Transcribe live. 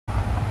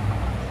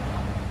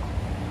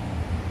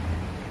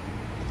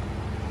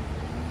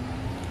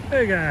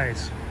Hey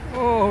guys,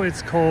 oh,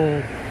 it's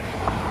cold.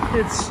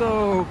 It's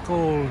so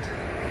cold.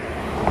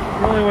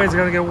 The only way it's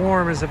gonna get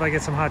warm is if I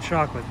get some hot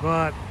chocolate,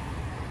 but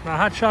the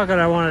hot chocolate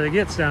I wanted to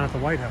get's down at the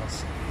White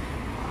House.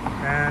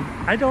 And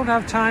I don't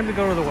have time to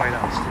go to the White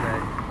House today.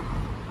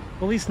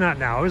 At least not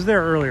now. I was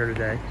there earlier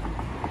today.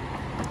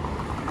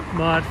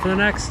 But for the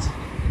next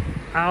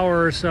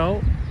hour or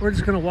so, we're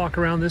just gonna walk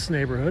around this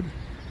neighborhood,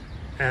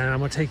 and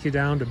I'm gonna take you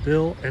down to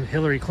Bill and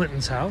Hillary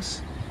Clinton's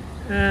house,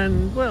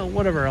 and well,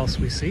 whatever else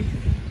we see.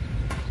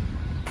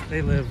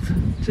 They live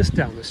just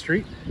down the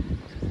street.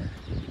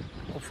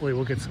 Hopefully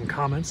we'll get some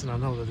comments and I'll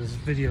know that this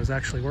video is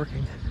actually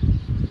working.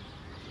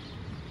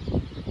 There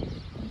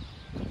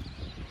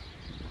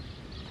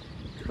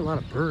are a lot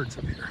of birds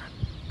up here.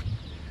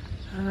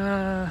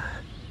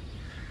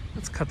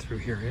 Let's cut through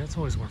here. Yeah, it's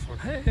always more fun.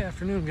 Hey,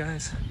 afternoon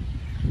guys.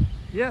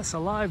 Yes, a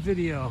live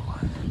video.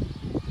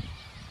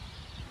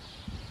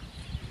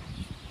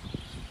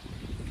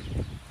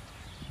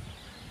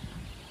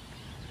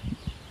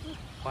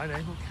 Wide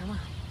angle camera.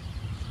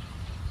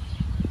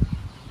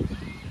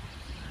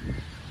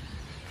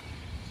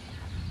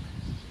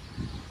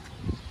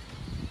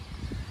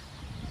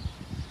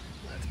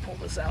 Let's pull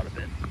this out a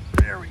bit.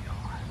 There we go.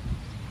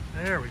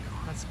 There we go.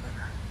 That's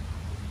better.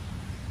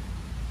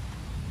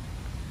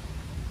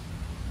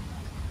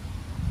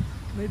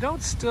 They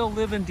don't still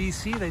live in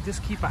D.C. They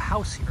just keep a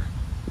house here.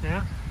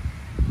 Yeah.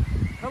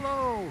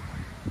 Hello.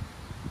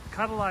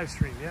 Caught a live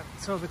stream. Yeah.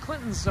 So the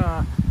Clintons,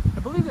 I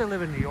believe they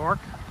live in New York,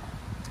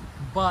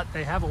 but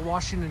they have a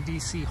Washington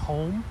D.C.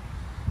 home,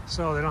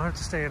 so they don't have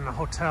to stay in a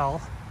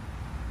hotel.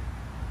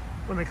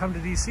 When they come to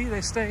D.C.,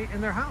 they stay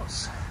in their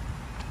house.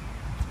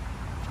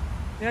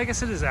 Yeah, I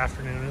guess it is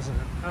afternoon, isn't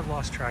it? I've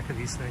lost track of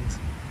these things.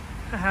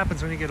 That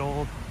happens when you get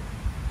old.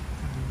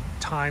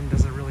 Time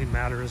doesn't really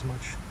matter as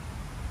much.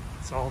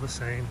 It's all the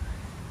same.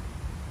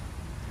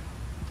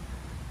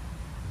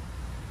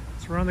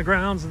 So we're on the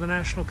grounds of the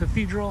National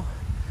Cathedral,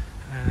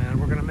 and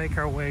we're gonna make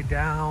our way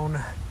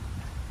down,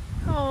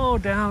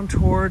 down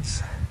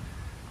towards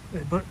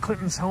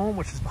Clinton's home,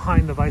 which is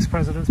behind the Vice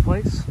President's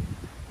place.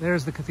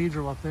 There's the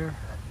cathedral up there.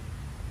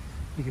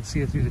 You can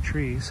see it through the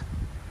trees.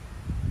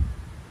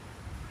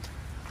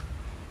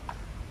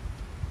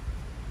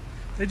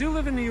 They do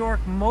live in New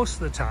York most of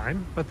the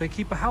time, but they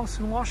keep a house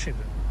in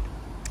Washington.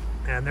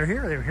 And they're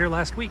here. They were here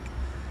last week.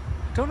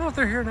 Don't know if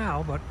they're here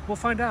now, but we'll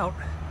find out.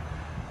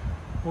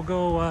 We'll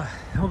go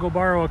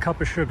borrow a cup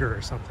of sugar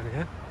or something,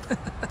 yeah?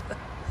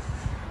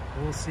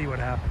 We'll see what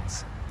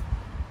happens.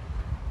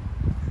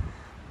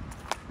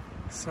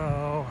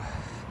 So,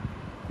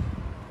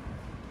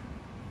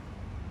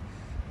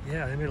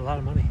 yeah, they made a lot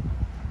of money.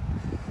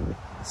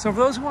 So for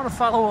those who want to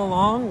follow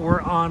along, we're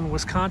on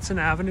Wisconsin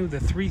Avenue, the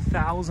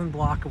 3000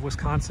 block of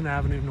Wisconsin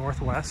Avenue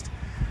Northwest.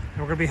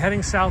 And we're going to be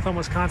heading south on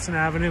Wisconsin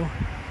Avenue,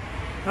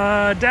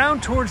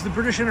 down towards the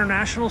British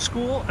International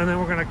School, and then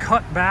we're going to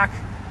cut back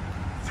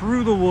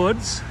through the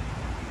woods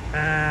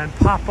and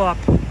pop up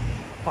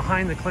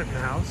behind the Clinton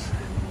house.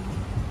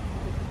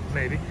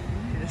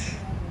 Maybe-ish.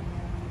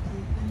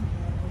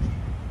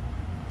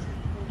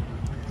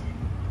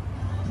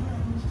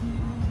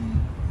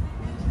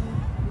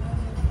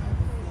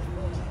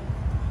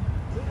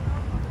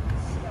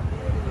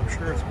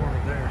 Sure it's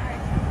warmer there.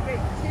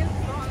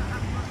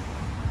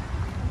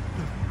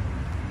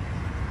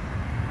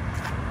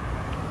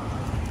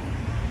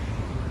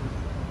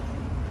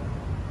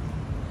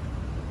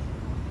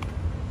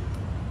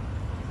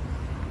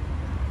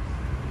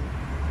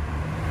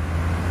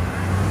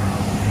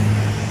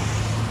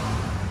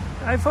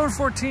 iPhone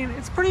 14,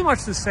 it's pretty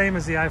much the same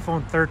as the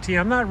iPhone 13.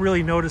 I'm not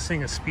really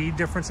noticing a speed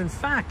difference. In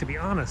fact, to be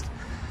honest,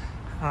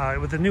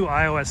 with the new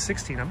iOS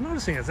 16, I'm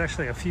noticing it's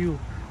actually a few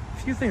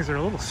things that are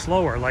a little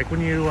slower. Like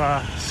when you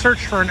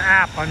search for an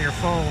app on your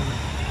phone,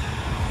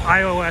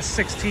 iOS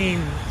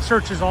 16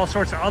 searches all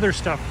sorts of other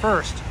stuff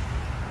first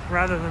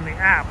rather than the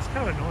app. It's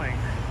kind of annoying.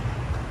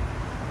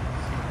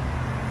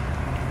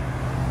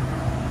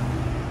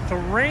 The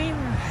rain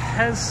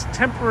has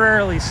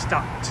temporarily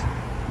stopped.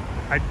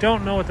 I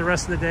don't know what the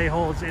rest of the day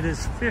holds. It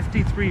is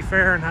 53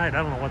 Fahrenheit.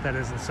 I don't know what that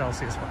is in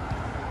Celsius.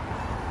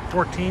 What,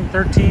 14,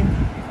 13?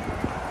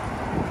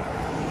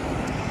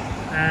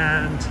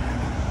 And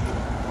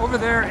over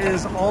there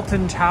is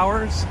Albans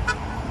Towers.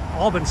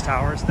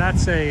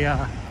 That's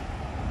a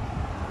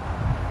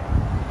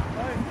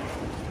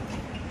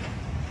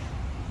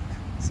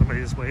somebody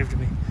just waved to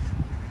me.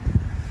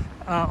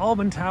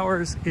 Albans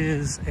Towers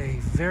is a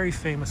very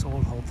famous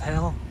old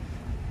hotel,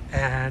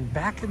 and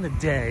back in the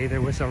day there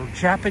was a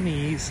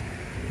Japanese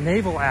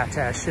naval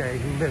attaché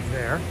who lived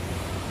there.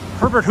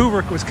 Herbert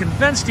Hoover was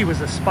convinced he was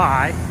a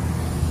spy.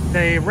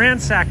 They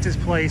ransacked his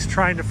place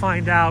trying to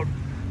find out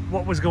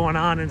what was going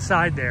on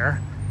inside there.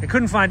 They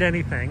couldn't find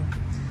anything.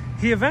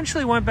 He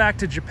eventually went back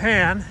to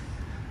Japan,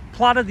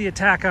 plotted the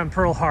attack on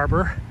Pearl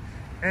Harbor,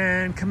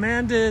 and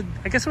commanded,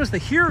 I guess it was the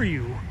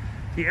Hiryu,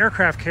 the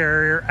aircraft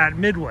carrier at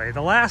Midway.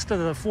 The last of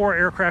the 4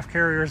 aircraft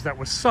carriers that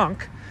was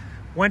sunk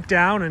went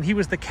down, and he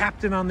was the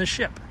captain on the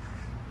ship.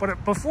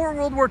 But before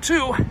World War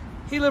II,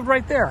 he lived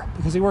right there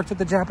because he worked at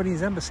the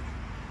Japanese embassy.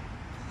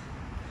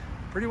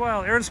 Pretty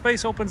wild. Air and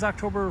Space opens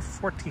October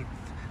 14th.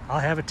 I'll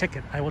have a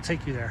ticket. I will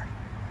take you there.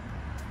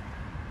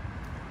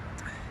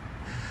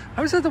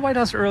 I was at the White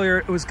House earlier.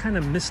 It was kind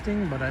of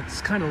misting, but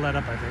it's kind of let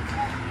up, I think.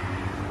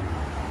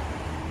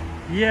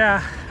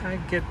 Yeah, I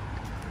get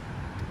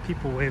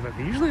people wave at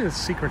me. Usually it's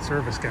Secret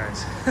Service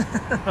guys.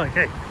 Like,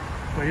 hey,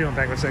 what are you doing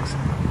back with 6?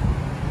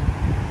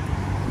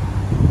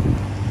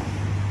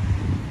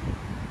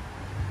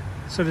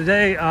 So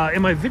today,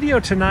 in my video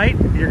tonight,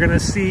 you're going to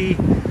see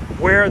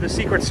where the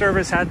Secret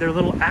Service had their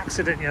little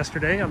accident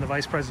yesterday on the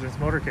Vice President's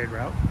motorcade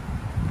route.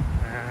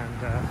 And,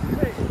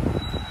 hey,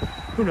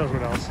 who knows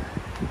what else.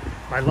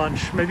 My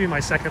lunch, maybe my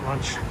second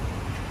lunch.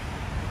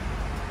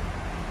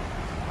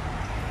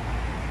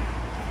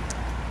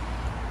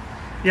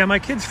 Yeah, my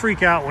kids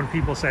freak out when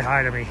people say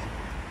hi to me.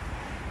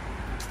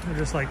 They're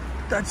just like,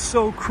 that's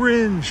so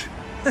cringe.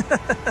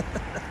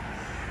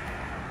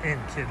 In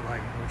kid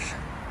language.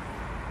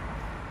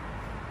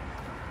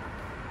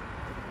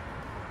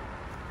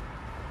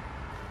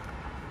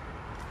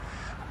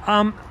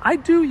 I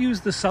do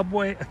use the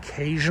subway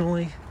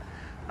occasionally,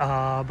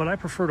 but I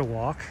prefer to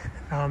walk.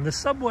 The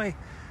subway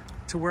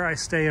to where I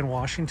stay in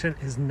Washington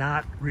is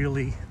not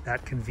really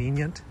that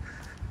convenient.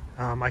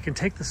 I can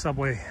take the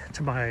subway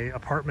to my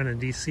apartment in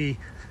D.C.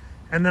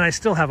 and then I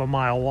still have a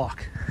mile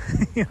walk.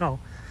 You know,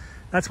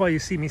 that's why you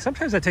see me.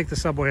 Sometimes I take the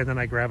subway and then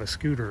I grab a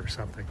scooter or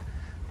something.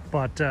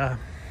 But I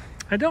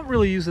don't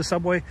really use the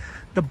subway.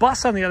 The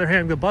bus, on the other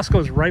hand, the bus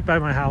goes right by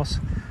my house.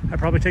 I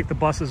probably take the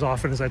bus as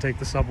often as I take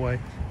the subway.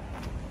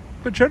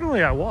 But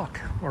generally I walk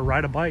or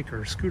ride a bike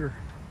or a scooter.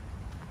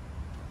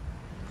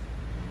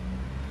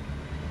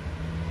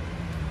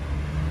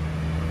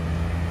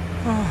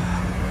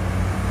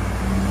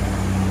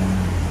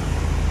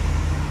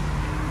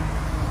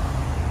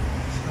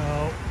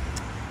 So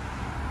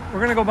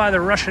we're gonna go by the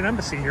Russian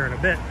embassy here in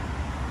a bit.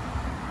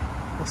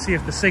 We'll see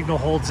if the signal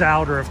holds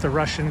out or if the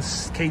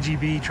Russians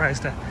KGB tries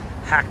to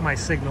hack my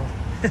signal.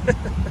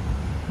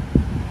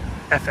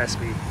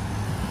 FSB.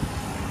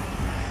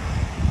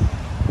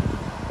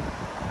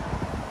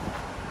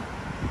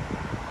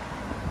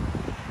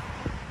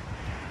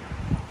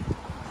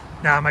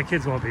 Nah, my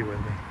kids won't be with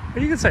me.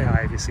 But you can say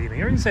hi if you see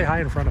me, or you can say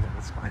hi in front of them,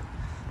 it's fine.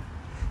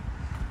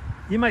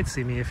 You might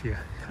see me if you...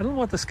 I don't know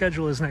what the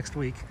schedule is next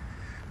week.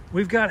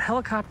 We've got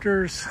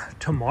helicopters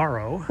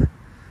tomorrow,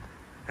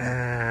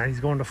 and he's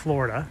going to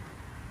Florida.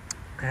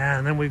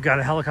 And then we've got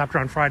a helicopter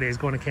on Friday, he's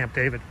going to Camp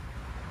David.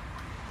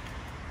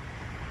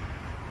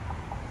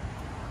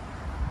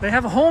 They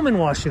have a home in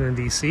Washington,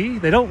 D.C.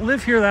 They don't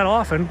live here that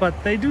often,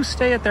 but they do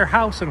stay at their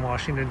house in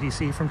Washington,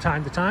 D.C. from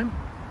time to time.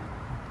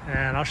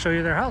 And I'll show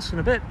you their house in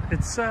a bit.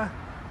 It's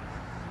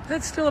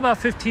still about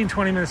 15,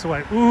 20 minutes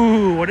away.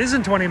 Ooh, what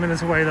isn't 20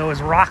 minutes away, though,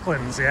 is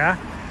Rockland's, yeah?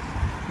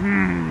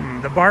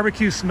 The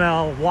barbecue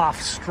smell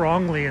wafts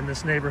strongly in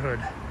this neighborhood.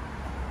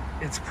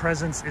 Its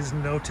presence is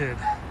noted.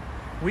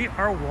 We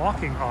are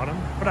walking on them,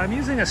 but I'm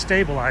using a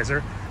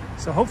stabilizer,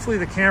 so hopefully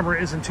the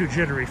camera isn't too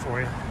jittery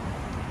for you.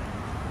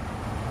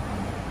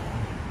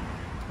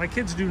 My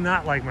kids do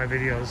not like my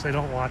videos. They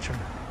don't watch them.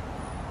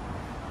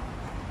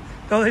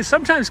 Though they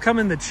sometimes come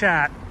in the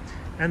chat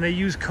and they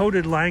use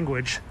coded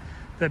language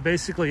that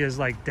basically is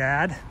like,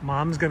 Dad,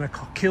 Mom's gonna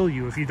kill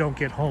you if you don't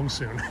get home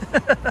soon.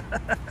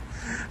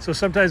 So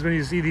sometimes when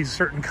you see these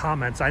certain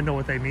comments, I know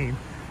what they mean.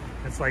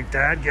 It's like,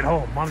 Dad, get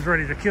home. Mom's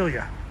ready to kill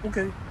you.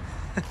 Okay.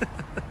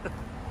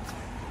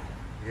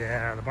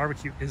 Yeah, the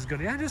barbecue is good.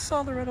 Yeah, I just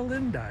saw Loretta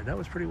Lynn died. That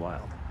was pretty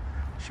wild.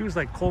 She was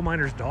like coal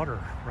miner's daughter,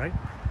 right?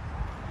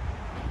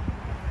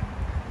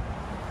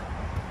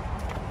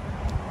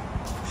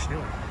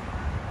 Chilly.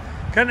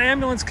 Got an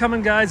ambulance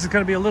coming, guys. It's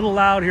going to be a little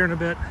loud here in a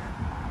bit.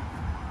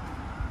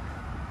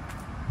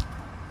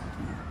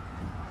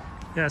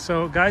 Yeah,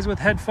 so guys with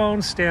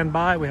headphones, stand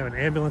by. We have an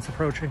ambulance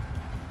approaching.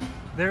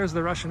 There's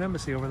the Russian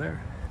embassy over there.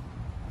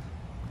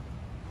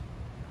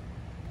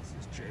 This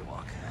is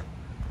jaywalk.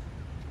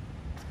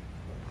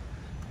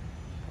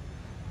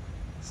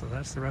 So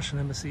that's the Russian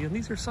embassy, and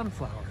these are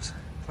sunflowers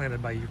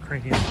planted by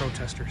Ukrainian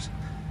protesters.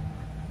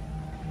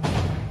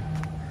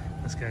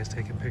 This guy's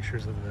taking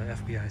pictures of the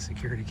FBI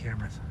security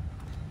cameras.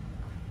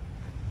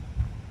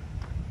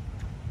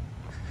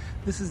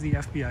 This is the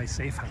FBI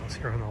safe house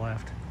here on the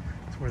left.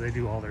 It's where they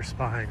do all their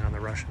spying on the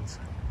Russians.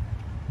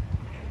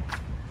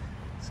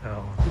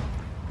 So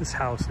this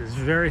house is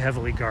very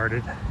heavily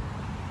guarded,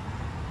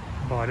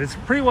 but it's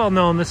pretty well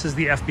known this is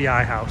the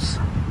FBI house.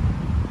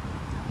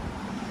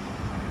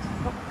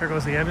 Oh, there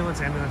goes the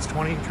ambulance, ambulance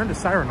 20. Turned the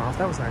siren off,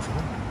 that was nice of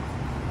them.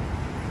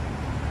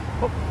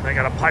 Oh, they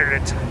got a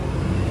pirate.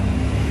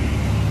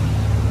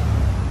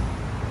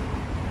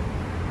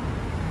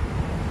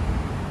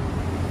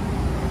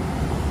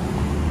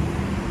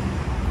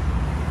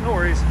 No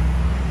worries.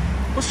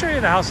 We'll show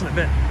you the house in a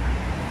bit.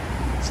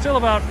 Still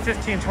about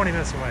 15, 20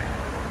 minutes away.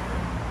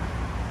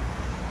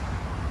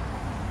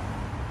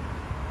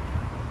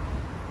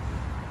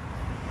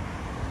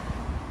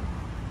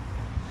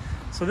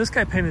 So this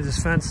guy painted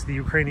his fence the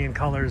Ukrainian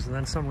colors, and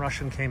then some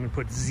Russian came and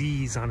put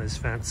Z's on his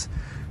fence.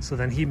 So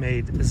then he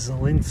made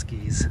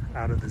Zelenskys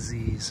out of the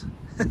Z's.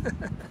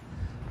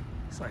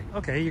 It's like,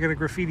 okay, you're gonna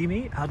graffiti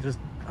me? I'll just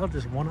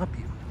one-up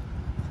you.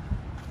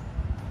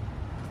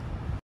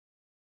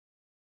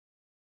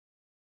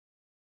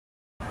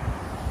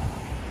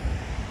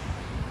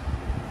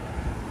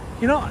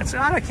 You know, it's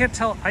odd, I can't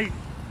tell.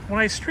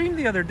 When I streamed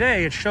the other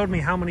day, it showed me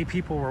how many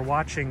people were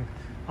watching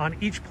on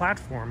each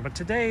platform, but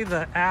today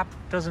the app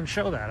doesn't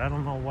show that. I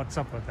don't know what's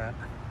up with that.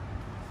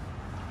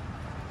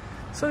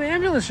 So the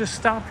ambulance just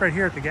stopped right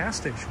here at the gas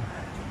station.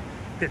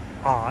 Bit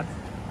odd.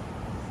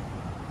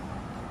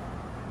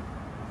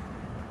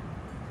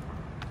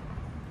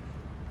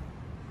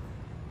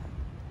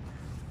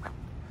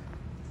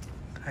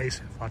 I used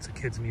to have lots of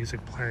kids'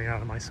 music playing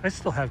out of my... I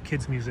still have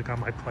kids' music on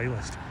my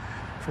playlist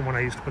from when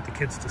I used to put the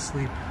kids to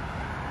sleep.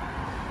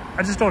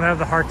 I just don't have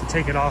the heart to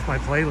take it off my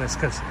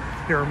playlist because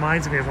it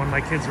reminds me of when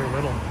my kids were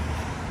little.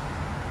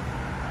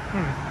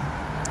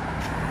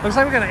 Looks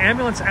like we got an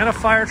ambulance and a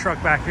fire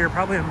truck back here,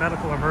 probably a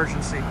medical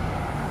emergency.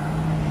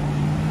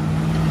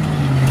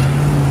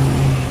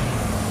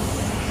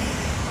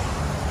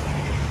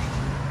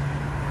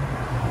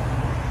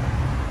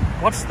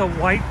 What's the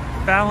white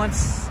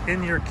balance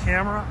in your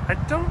camera? I'm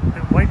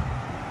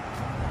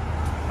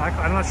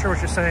not sure what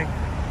you're saying.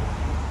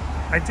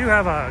 I do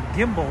have a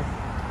gimbal.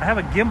 I have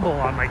a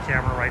gimbal on my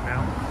camera right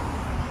now.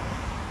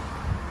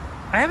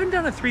 I haven't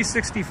done a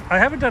 360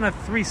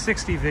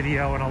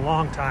 video in a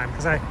long time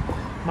because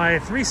my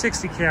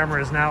 360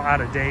 camera is now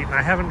out of date and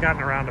I haven't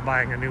gotten around to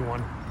buying a new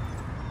one.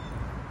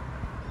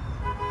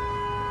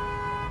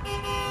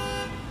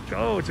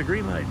 Oh, it's a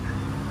green light.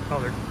 Oh,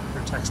 they're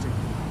texting.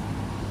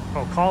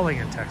 Oh, calling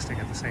and texting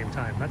at the same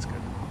time. That's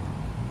good.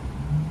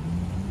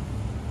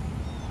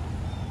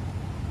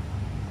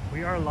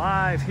 We are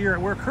live here.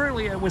 We're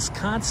currently at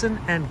Wisconsin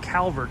and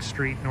Calvert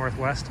Street,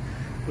 Northwest.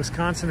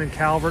 Wisconsin and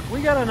Calvert.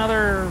 We got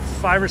another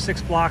 5 or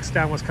 6 blocks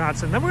down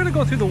Wisconsin. Then we're going to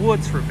go through the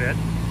woods for a bit.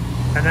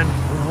 And then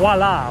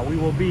voila, we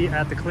will be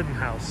at the Clinton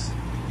house.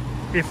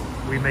 If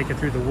we make it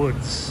through the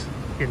woods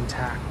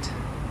intact. A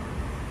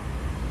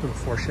little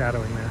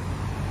foreshadowing there.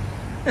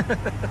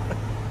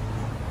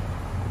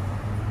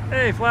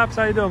 Hey, Flaps,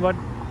 how you doing, bud?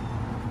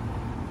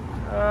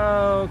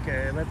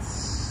 Okay,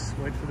 let's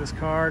wait for this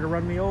car to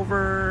run me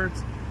over.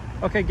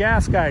 Okay,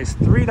 gas, guys,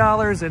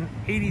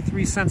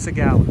 $3.83 a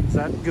gallon. Is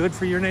that good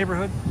for your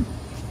neighborhood?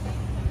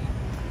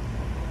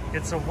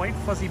 It's a white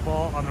fuzzy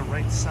ball on the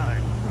right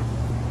side.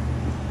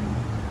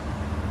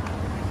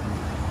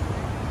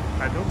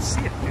 I don't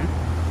see it, dude.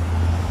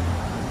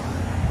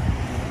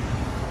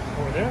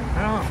 Over there?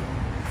 I don't know.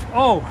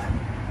 Oh,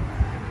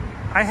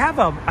 I have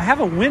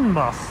a wind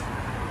muff.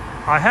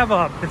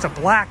 It's a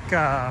black,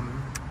 I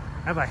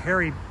have a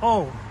hairy,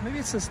 oh, maybe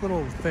it's this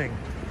little thing.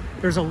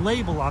 There's a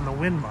label on the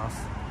wind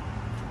muff.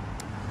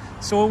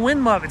 So a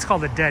wind muff, it's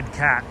called a dead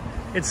cat.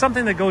 It's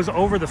something that goes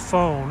over the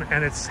phone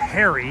and it's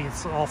hairy,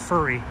 it's all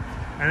furry,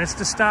 and it's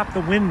to stop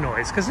the wind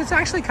noise because it's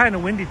actually kind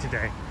of windy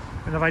today.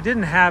 And if I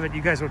didn't have it,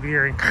 you guys would be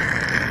hearing,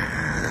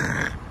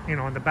 you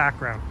know, in the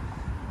background.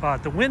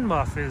 But the wind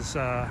muff is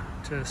to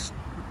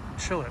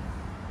chill it.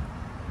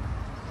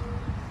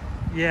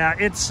 Yeah,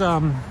 it's,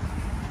 I'm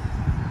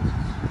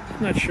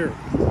not sure.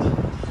 I don't know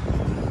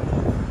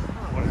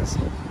what it is.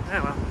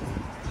 Yeah, well,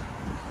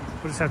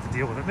 we'll just have to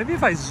deal with it. Maybe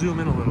if I zoom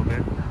in a little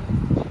bit.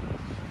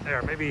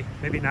 There, maybe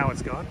now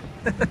it's gone.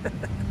 There's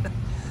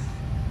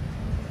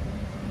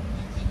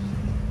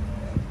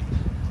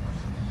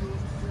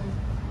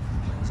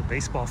a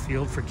baseball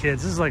field for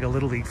kids. This is like a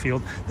little league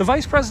field. The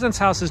vice president's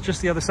house is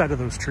just the other side of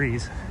those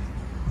trees.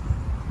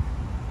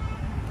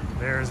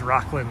 There's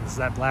Rockland's,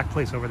 that black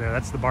place over there.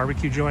 That's the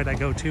barbecue joint I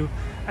go to.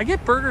 I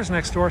get burgers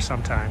next door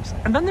sometimes.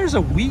 And then there's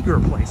a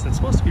Uyghur place that's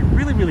supposed to be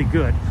really, really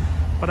good,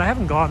 but I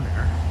haven't gone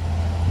there.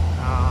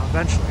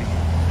 Eventually.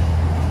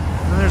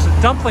 And then there's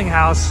a dumpling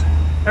house.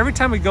 Every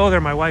time we go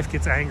there, my wife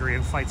gets angry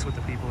and fights with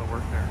the people that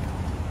work there.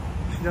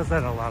 She does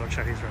that at a lot of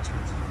Chinese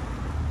restaurants.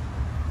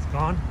 It's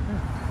gone?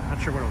 Yeah, not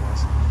sure what it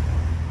was.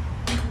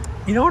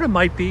 You know what it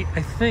might be?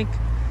 I think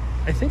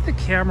the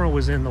camera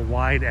was in the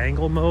wide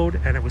angle mode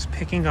and it was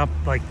picking up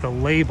like the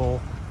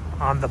label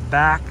on the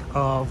back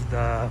of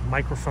the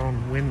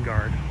microphone wind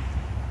guard.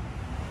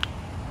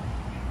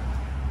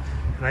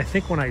 And I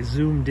think when I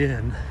zoomed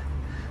in,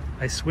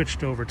 I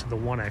switched over to the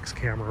 1X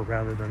camera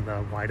rather than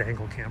the wide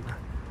angle camera.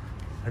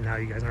 And now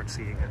you guys aren't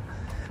seeing it.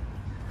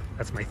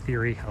 That's my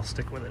theory. I'll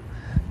stick with it.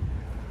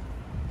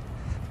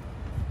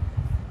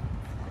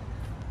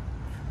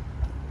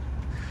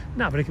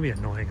 No, but it can be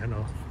annoying, I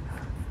know.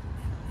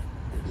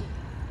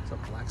 There's a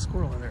black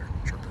squirrel in there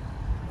chirping.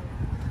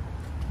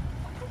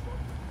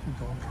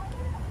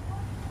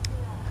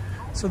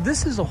 So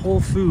this is a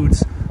Whole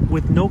Foods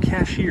with no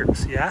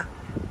cashiers, yeah?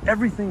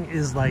 Everything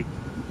is like,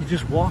 you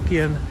just walk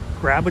in,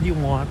 grab what you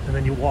want, and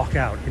then you walk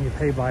out, and you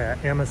pay by an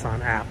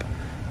Amazon app.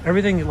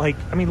 Everything, like,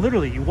 I mean,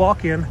 literally, you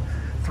walk in,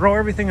 throw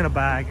everything in a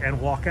bag, and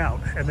walk out,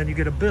 and then you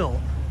get a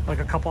bill like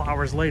a couple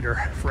hours later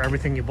for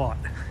everything you bought.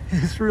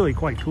 It's really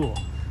quite cool.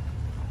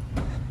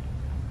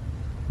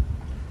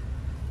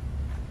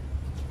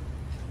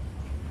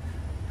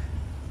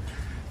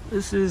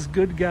 This is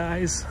Good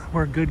Guys,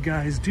 where good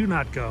guys do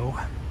not go.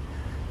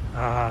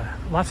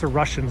 Lots of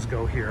Russians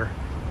go here,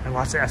 and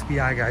lots of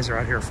FBI guys are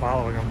out here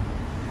following them.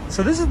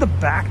 So this is the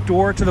back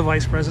door to the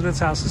vice president's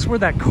house. This is where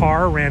that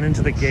car ran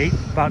into the gate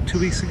about 2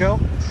 weeks ago.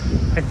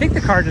 I think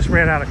the car just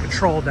ran out of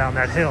control down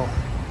that hill.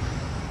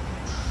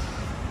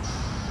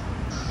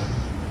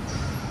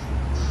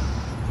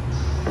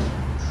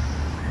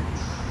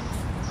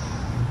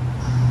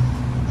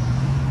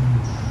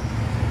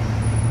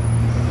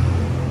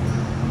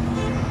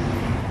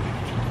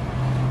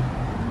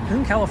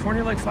 Isn't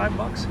California like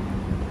 $5?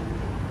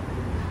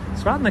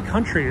 So out in the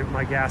country,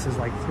 my gas is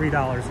like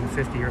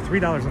 $3.50 or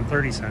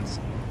 $3.30.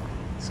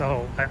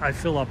 So I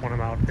fill up when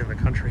I'm out in the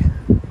country.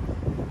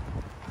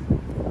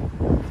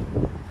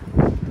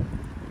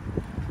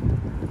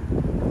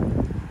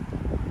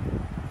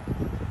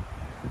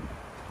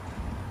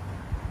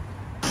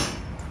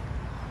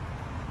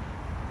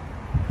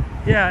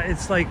 Yeah,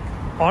 it's like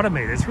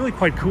automated. It's really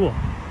quite cool.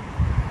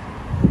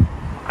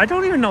 I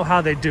don't even know how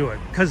they do it,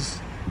 because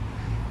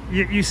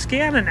you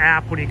scan an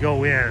app when you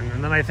go in,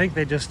 and then I think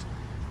they just,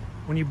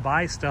 when you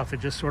buy stuff, it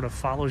just sort of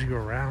follows you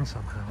around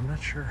somehow. I'm not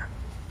sure.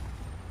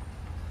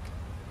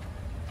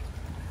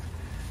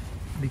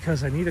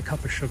 Because I need a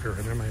cup of sugar,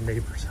 and they're my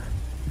neighbors.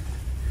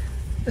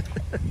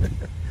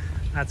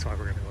 That's why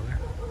we're gonna go there.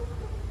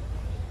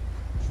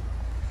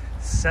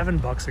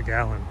 $7 a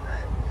gallon.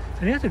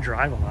 And you have to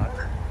drive a lot.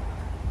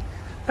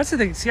 That's the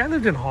thing. See, I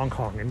lived in Hong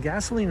Kong, and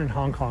gasoline in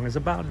Hong Kong is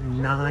about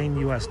 $9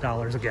 US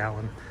a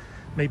gallon,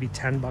 maybe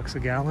 $10 a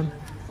gallon.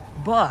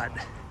 But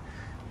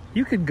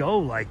you could go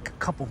like a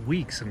couple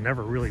weeks and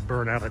never really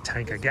burn out a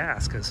tank of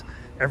gas because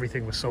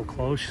everything was so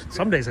close.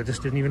 Some days I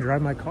just didn't even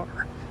drive my car,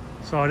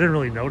 so I didn't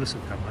really notice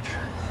it that much.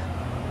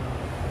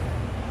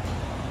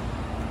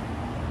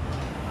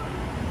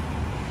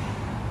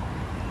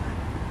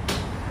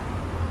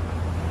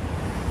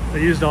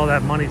 They used all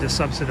that money to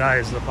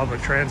subsidize the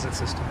public transit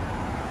system.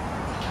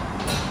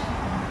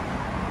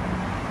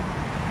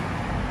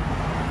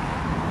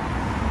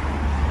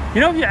 You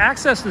know, if you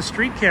access the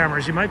street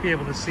cameras, you might be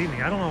able to see me.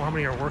 I don't know how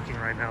many are working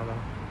right now, though.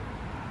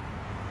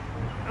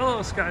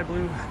 Hello, Sky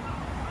Blue.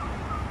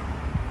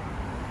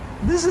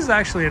 This is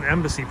actually an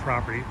embassy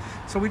property.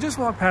 So we just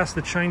walked past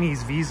the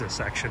Chinese visa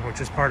section,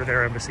 which is part of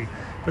their embassy.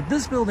 But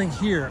this building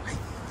here, I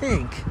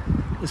think,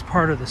 is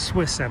part of the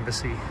Swiss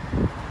embassy,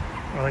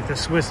 or like the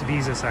Swiss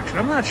visa section.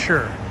 I'm not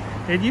sure.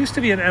 It used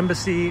to be an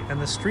embassy,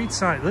 and the street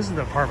sign, this is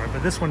the apartment,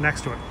 but this one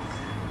next to it,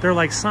 there are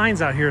like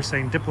signs out here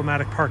saying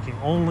diplomatic parking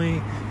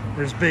only.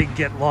 There's big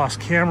get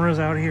lost cameras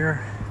out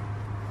here.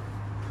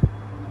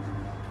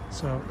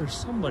 So there's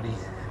somebody's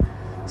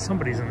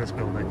in this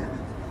building.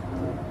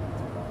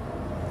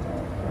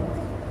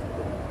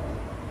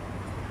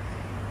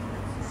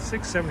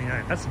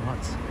 $6.79, that's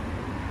nuts.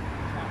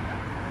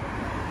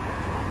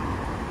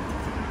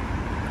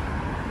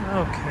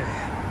 Okay,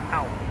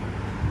 ow.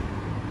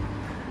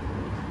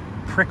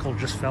 Prickle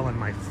just fell in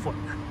my foot.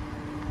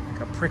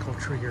 Like a prickle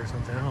tree or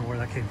something, I don't know where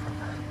that came from.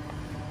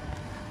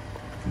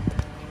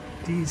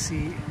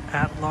 D.C.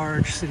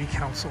 at-large city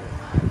council.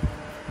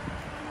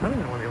 I don't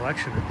even know when the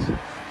election is.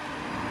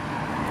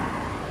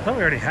 I thought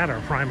we already had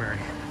our primary.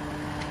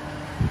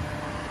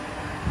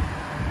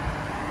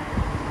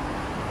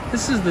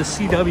 This is the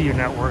CW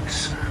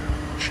Networks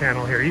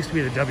channel here. It used to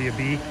be the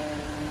WB.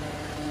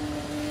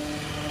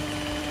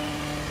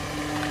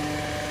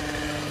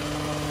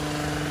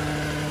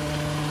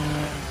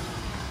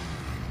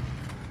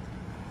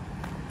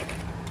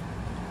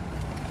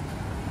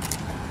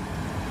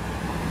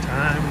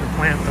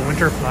 Plant the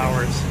winter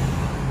flowers.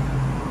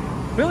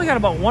 We only got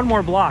about one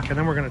more block and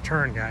then we're gonna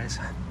turn, guys.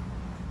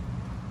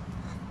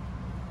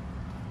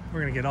 We're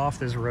gonna get off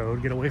this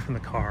road, get away from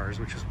the cars,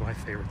 which is my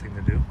favorite thing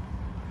to do.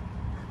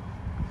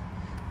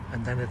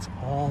 And then it's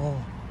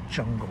all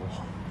jungle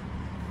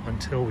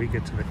until we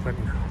get to the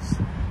Clinton house.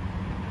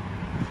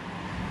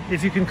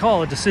 If you can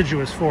call a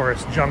deciduous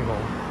forest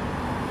jungle.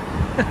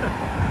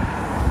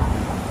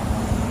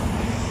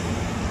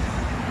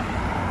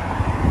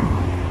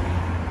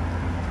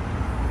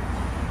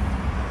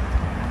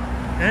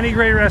 Any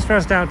great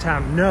restaurants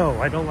downtown? No,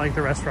 I don't like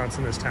the restaurants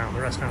in this town. The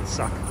restaurants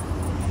suck.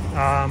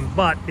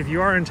 But if you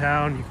are in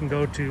town, you can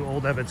go to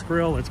Old Evet's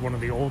Grill. It's one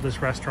of the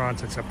oldest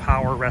restaurants. It's a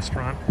power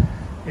restaurant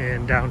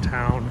in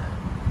downtown.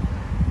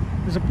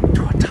 There's a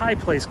Thai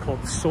place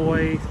called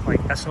Soy, like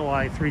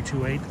SOI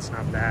 328. It's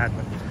not bad,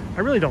 but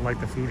I really don't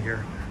like the food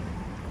here.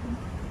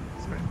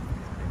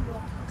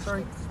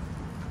 Sorry.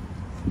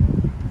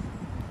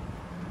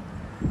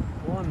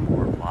 One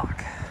more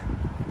block.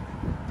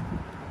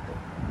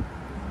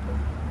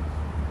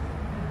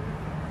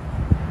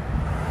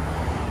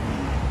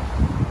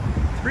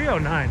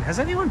 $3.09. Has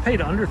anyone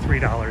paid under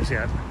 $3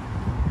 yet?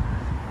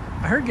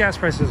 I heard gas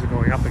prices are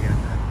going up again.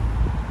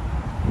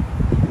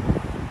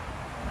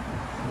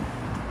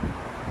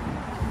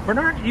 But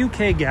aren't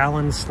UK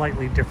gallons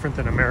slightly different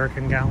than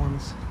American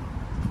gallons?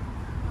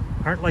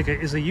 Aren't like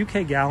is a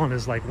UK gallon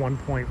is like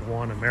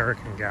 1.1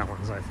 American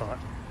gallons, I thought.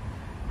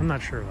 I'm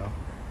not sure though.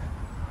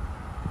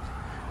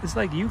 It's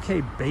like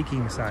UK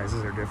baking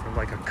sizes are different.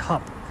 Like a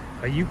cup.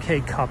 A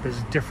UK cup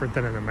is different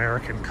than an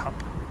American cup.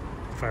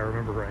 if I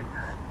remember right.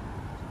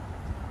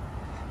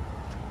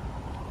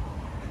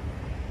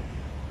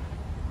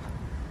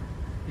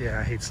 Yeah,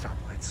 I hate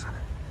stoplights.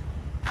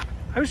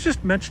 I was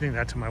just mentioning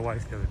that to my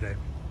wife the other day.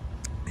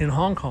 In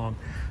Hong Kong,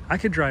 I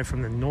could drive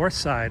from the north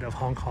side of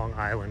Hong Kong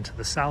Island to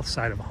the south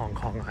side of Hong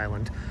Kong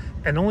Island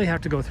and only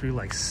have to go through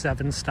like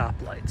 7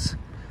 stoplights.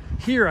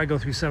 Here, I go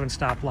through 7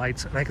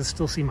 stoplights and I can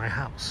still see my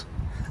house.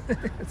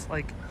 It's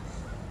like...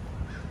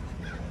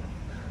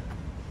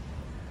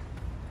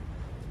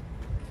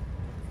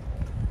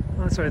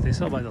 Well, that's right, they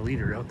sell by the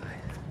liter, don't they?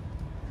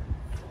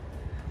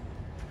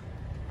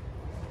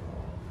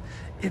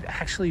 It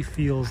actually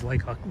feels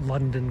like a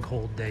London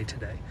cold day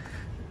today.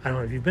 I don't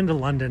know if you've been to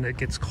London, it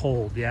gets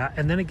cold, yeah?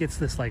 And then it gets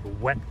this like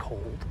wet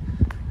cold.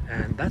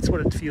 And that's what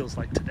it feels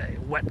like today.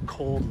 Wet,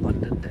 cold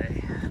London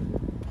day.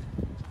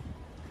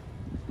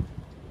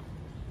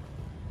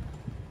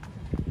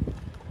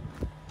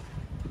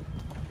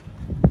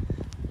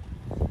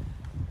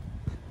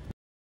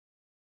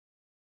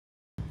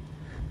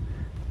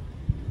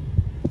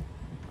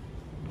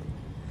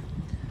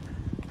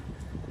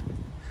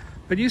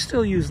 But you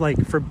still use,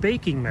 like, for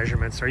baking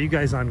measurements, are you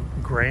guys on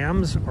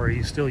grams, or are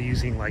you still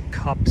using like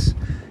cups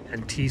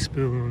and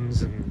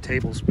teaspoons and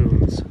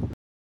tablespoons?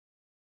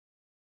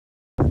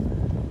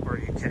 Or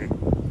UK?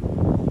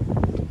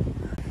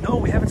 No,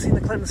 we haven't seen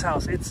the Clintons'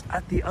 house. It's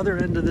at the other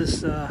end of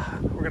this,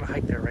 we're gonna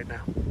hike there right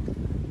now.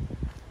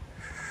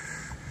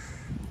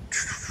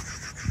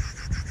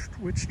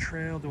 Which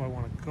trail do I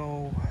want to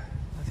go?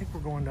 I think we're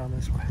going down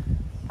this way.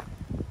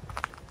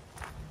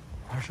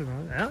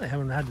 I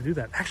haven't had to do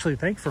that. Actually,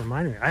 thanks for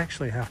reminding me. I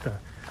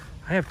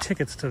have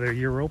tickets to their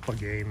Europa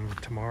game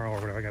tomorrow or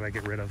whatever I gotta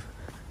get rid of.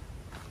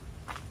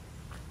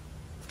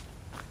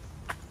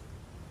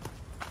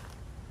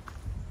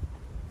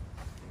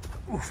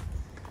 Oof.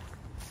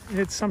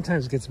 It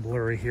sometimes gets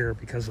blurry here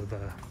because of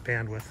the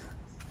bandwidth.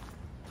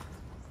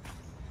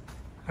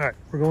 All right,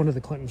 we're going to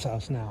the Clintons'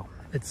 house now.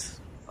 It's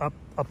up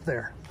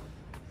there.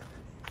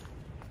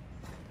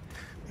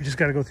 We just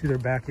gotta go through their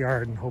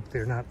backyard and hope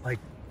they're not like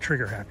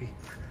trigger happy.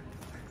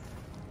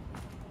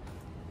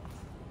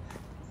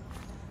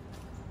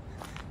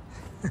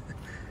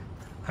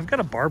 I've got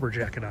a barber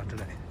jacket on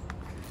today.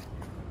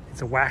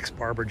 It's a wax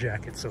barber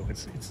jacket, so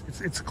it's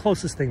the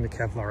closest thing to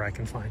Kevlar I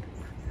can find.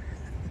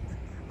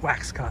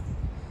 Wax cotton.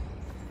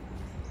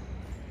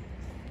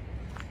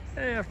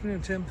 Hey,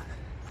 afternoon, Tim.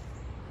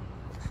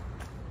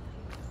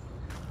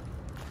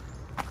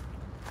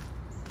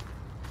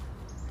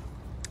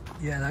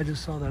 Yeah, and I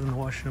just saw that in the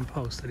Washington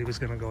Post that he was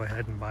going to go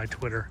ahead and buy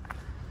Twitter.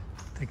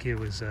 I think he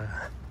was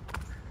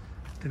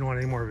didn't want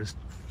any more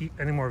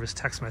of his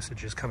text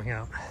messages coming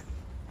out.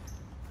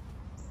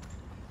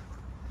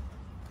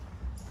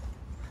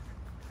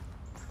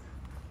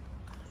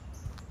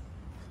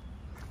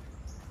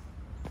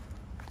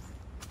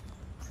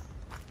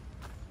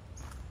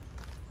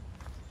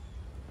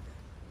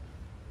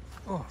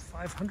 Oh,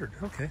 500.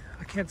 Okay,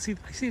 I can't see.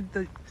 I see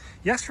the.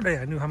 Yesterday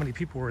I knew how many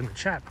people were in the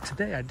chat.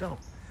 Today I don't.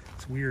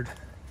 It's weird.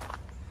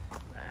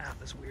 Ah,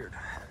 that's weird.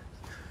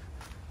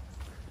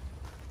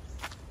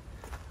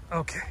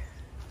 Okay.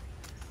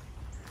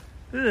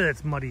 Ugh,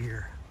 it's muddy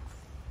here.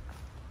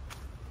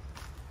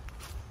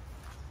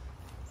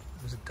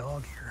 There's a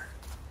dog here.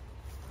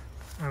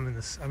 I'm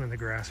in the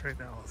grass right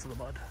now. It's the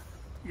mud.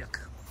 Yuck.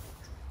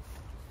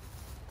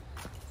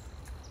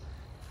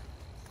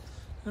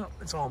 Oh,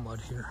 it's all mud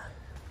here.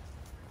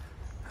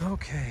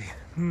 Okay.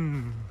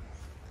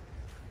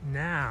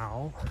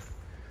 Now,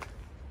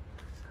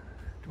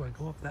 do I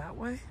go up that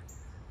way?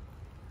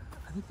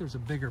 I think there's a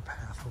bigger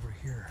path over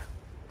here.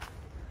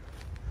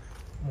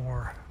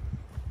 More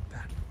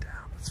battened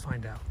down. Let's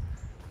find out.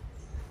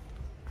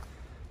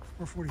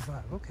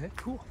 445. Okay,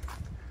 cool.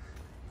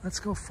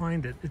 Let's go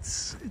find it.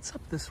 It's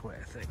up this way,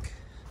 I think.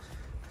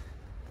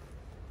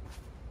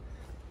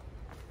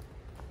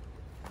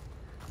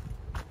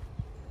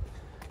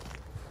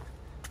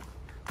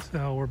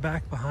 So we're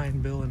back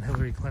behind Bill and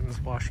Hillary Clinton's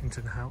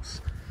Washington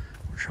house.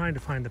 We're trying to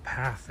find the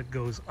path that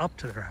goes up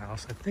to their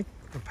house. I think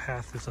the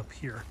path is up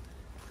here.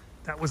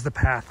 That was the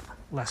path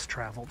less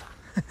traveled.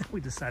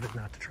 We decided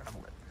not to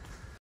travel it.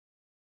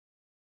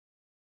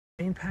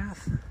 Main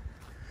path.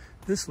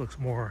 This looks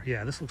more,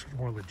 yeah, this looks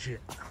more legit.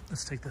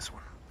 Let's take this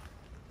one.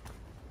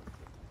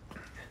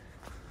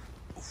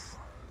 Oof.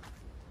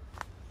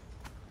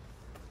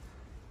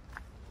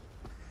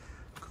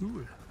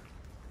 Cool.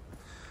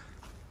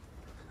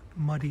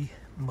 Muddy,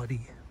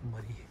 muddy,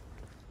 muddy.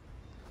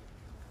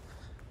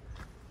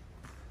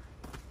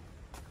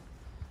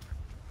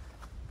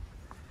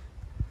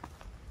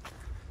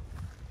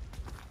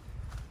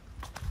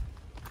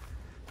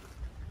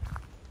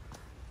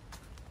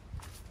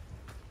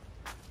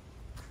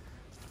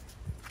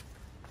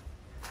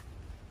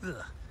 Ugh.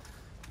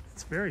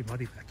 It's very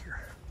muddy back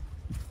here.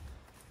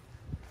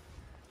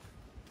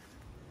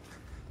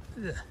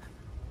 Ugh.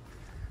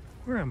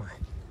 Where am I?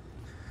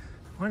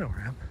 Oh, I know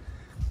where I am.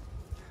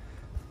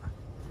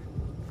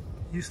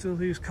 You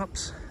still use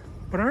cups,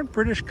 but aren't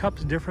British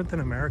cups different than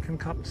American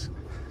cups?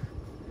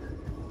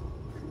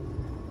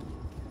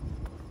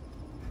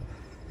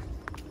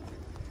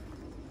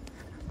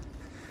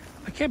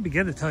 can't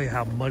begin to tell you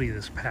how muddy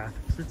this path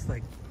is. It's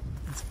like,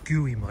 it's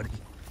gooey muddy.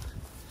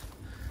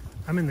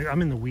 I'm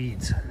in the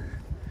weeds.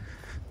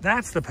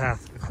 That's the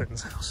path to the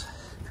Clinton's house.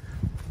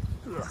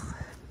 Ugh.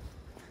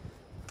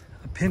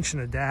 A pinch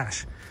and a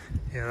dash.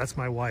 Yeah, that's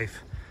my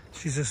wife.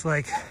 She's just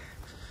like,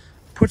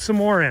 put some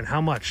more in. How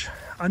much?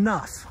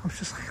 Enough. I'm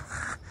just like,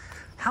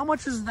 how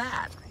much is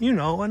that? You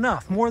know,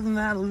 enough. More than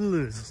that,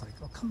 lose. It's like,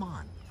 oh, come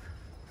on.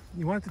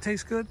 You want it to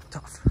taste good?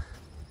 Tough.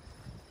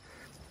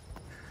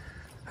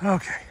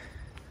 Okay.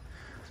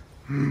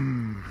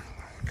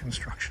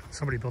 Construction.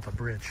 Somebody built a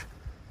bridge.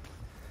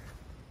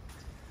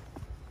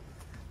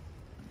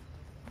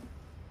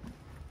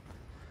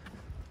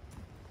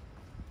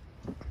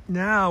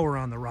 Now we're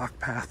on the rock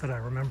path that I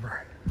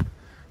remember.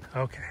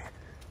 Okay.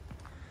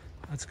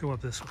 Let's go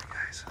up this way,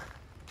 guys.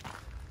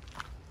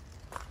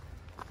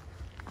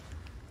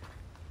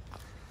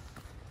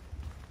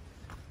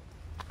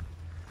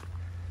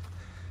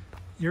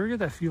 You ever get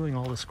that feeling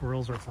all the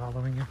squirrels are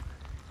following you?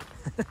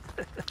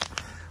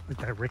 Like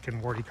that Rick and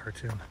Morty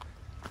cartoon.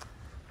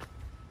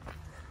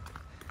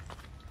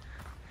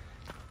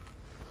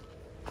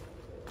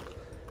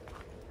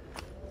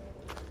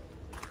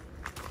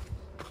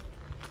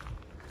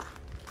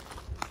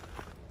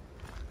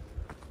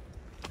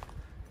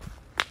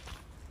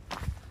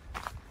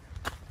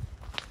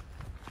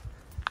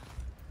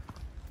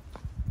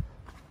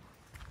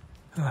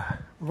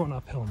 We're going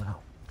uphill now,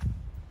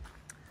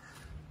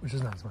 which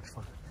is not as much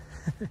fun.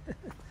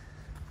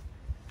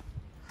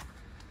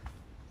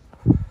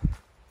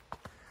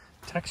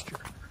 Texture.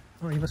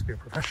 Oh, you must be a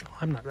professional.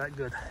 I'm not that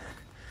good.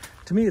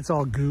 To me, it's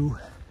all goo.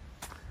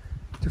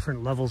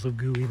 Different levels of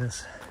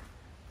gooiness.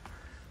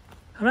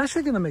 I'm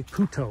actually going to make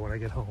puto when I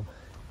get home,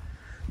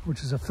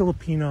 which is a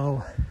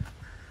Filipino,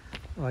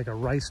 like a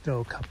rice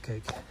dough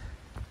cupcake.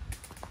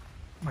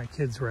 My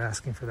kids were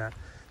asking for that.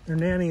 Their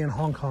nanny in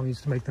Hong Kong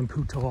used to make them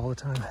puto all the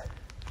time.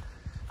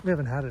 We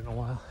haven't had it in a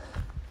while.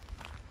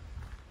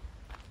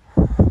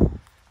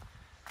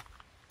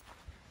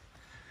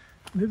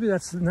 Maybe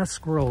that's not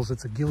squirrels,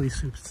 it's a ghillie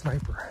soup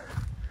sniper.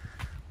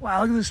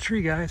 Wow, look at this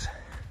tree, guys.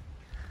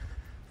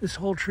 This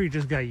whole tree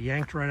just got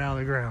yanked right out of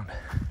the ground.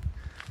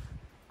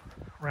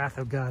 Wrath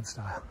of God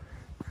style.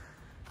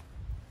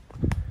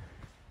 The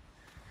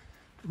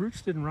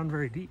roots didn't run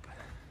very deep.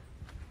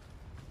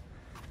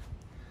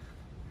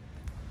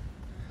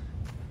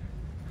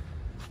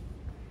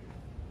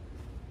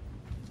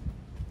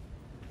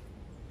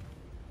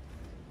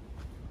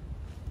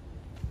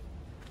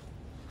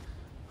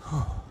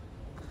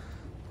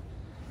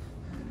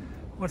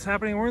 What's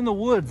happening? We're in the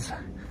woods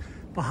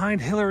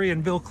behind Hillary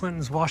and Bill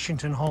Clinton's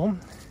Washington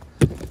home.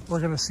 We're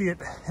going to see it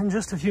in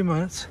just a few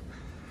minutes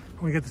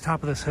when we get to the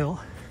top of this hill.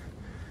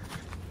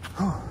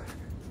 Oh,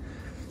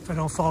 if I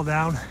don't fall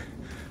down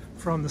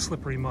from the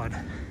slippery mud,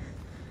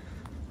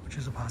 which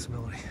is a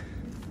possibility.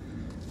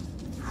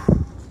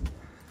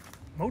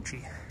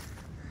 Mochi.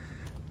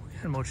 We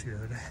had mochi the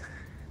other day.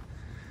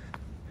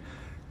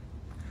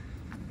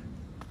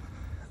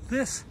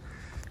 This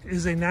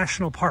is a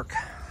national park.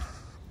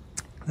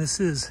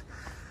 This is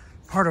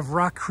part of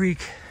Rock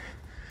Creek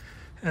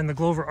and the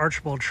Glover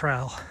Archibald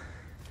Trail.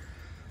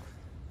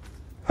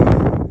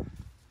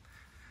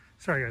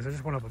 Sorry guys, I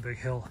just went up a big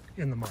hill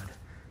in the mud.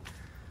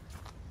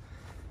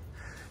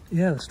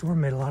 Yeah, the storm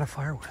made a lot of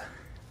firewood.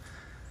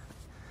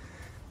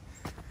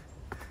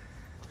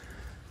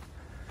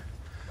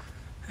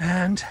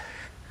 And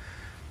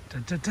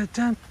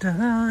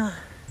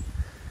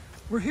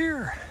we're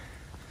here,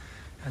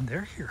 and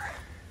they're here.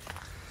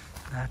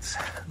 That's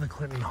the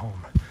Clinton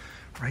home.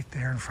 Right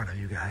there in front of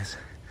you guys.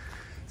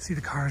 See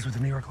the cars with the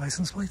New York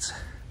license plates?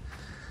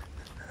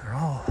 They're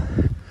all,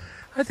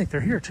 I think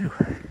they're here too.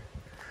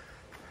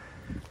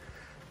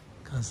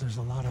 Because there's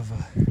a lot of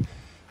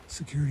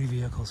security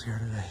vehicles here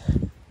today.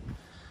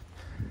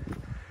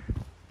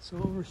 So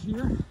over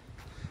here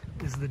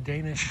is the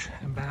Danish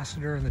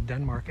ambassador and the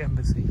Denmark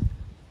embassy.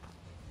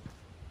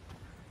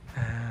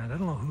 And I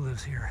don't know who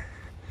lives here,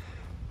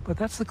 but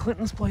that's the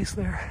Clintons' place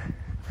there.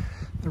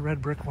 The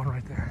red brick one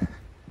right there.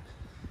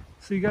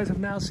 So you guys have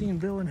now seen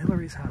Bill and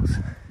Hillary's house.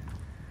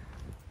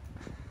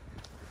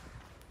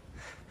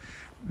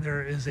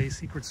 There is a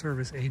Secret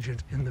Service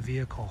agent in the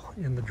vehicle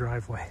in the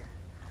driveway,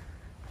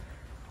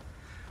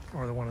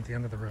 or the one at the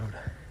end of the road.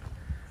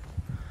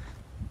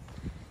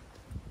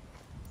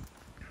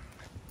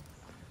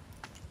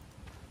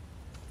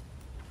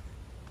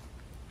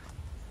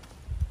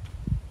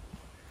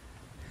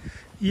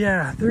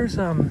 Yeah, there's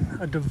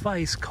a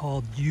device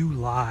called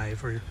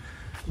U-Live or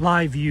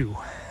Live U,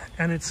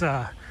 and it's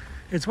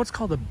what's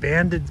called a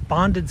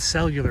bonded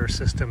cellular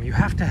system. You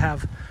have to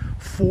have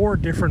 4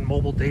 different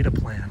mobile data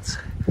plans,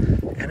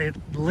 and it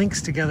links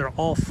together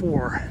all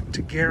 4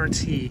 to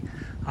guarantee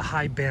a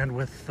high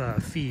bandwidth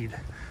feed.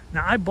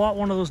 Now, I bought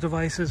one of those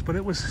devices, but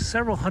it was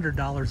several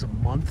 $100s a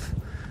month,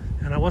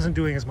 and I wasn't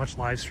doing as much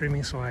live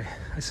streaming, so I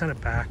sent it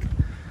back.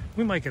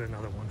 We might get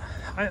another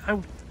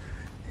one.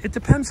 It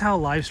depends how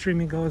live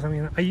streaming goes. I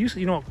mean,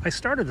 I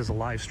started as a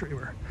live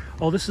streamer.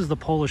 Oh, this is the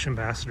Polish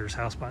ambassador's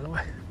house, by the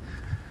way.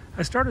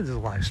 I started as a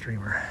live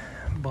streamer,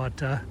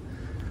 but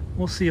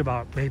we'll see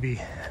about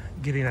maybe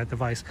getting that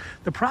device.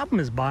 The problem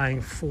is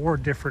buying 4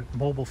 different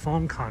mobile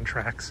phone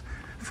contracts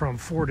from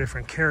 4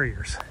 different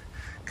carriers,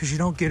 because you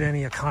don't get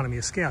any economy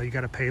of scale. You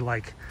got to pay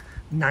like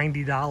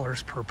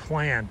 $90 per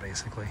plan,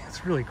 basically.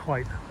 It's really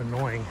quite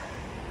annoying.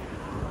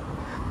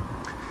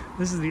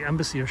 This is the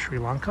Embassy of Sri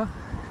Lanka.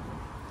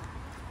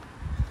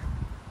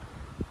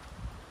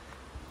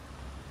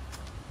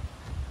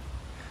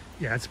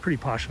 Yeah, it's a pretty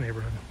posh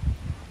neighborhood.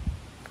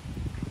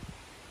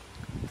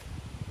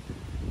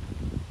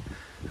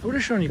 I would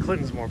have shown you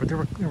Clinton's more, but there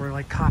were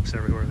like cops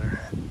everywhere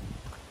there.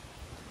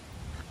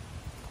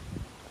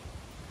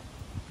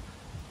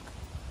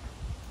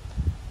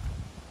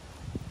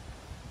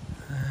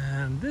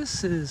 And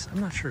this is,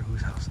 I'm not sure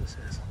whose house this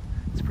is.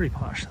 It's pretty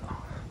posh though.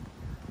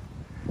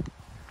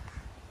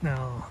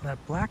 Now,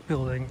 that black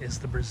building is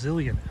the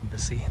Brazilian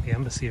embassy, the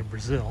Embassy of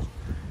Brazil.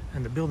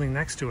 And the building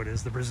next to it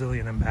is the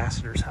Brazilian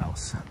ambassador's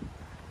house,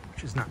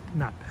 which is not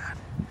bad.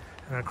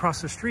 And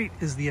across the street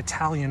is the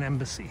Italian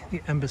embassy,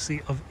 the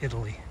Embassy of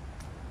Italy.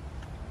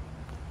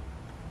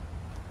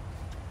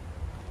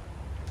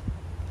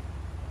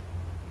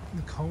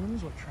 The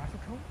cones, what, traffic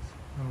cones?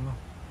 I don't know.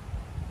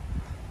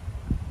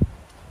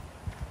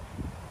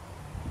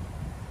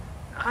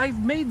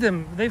 I've made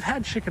them, they've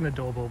had chicken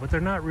adobo, but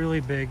they're not really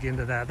big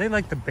into that. They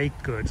like the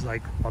baked goods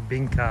like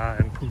babinka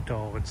and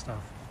puto and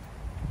stuff.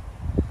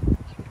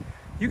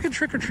 You can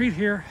trick or treat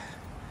here.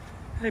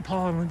 Hey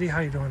Paul and Lindy,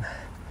 how you doing?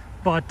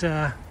 But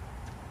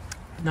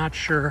not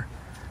sure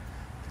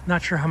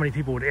how many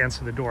people would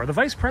answer the door. The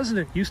vice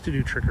president used to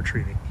do trick or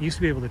treating. He used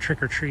to be able to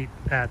trick or treat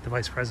at the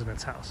vice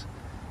president's house.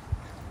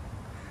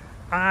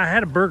 I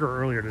had a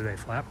burger earlier today,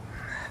 Flap.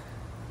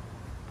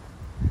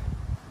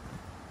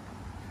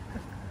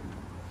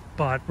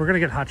 But we're gonna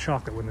get hot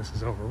chocolate when this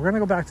is over. We're gonna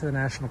go back to the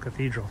National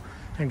Cathedral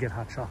and get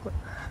hot chocolate.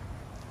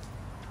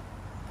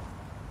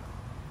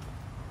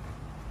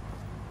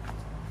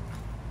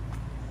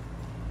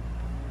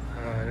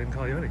 I didn't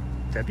call you any.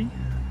 Debbie?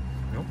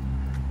 Nope.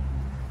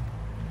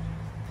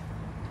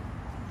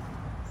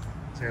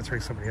 I was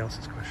answering somebody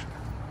else's question.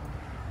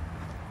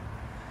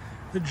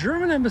 The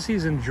German embassy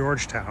is in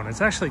Georgetown.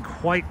 It's actually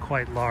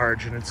quite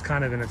large, and it's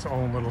kind of in its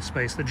own little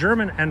space. The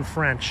German and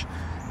French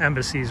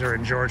embassies are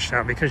in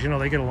Georgetown because, you know,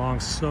 they get along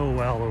so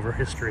well over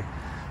history.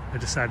 They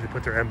decided to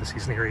put their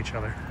embassies near each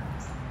other.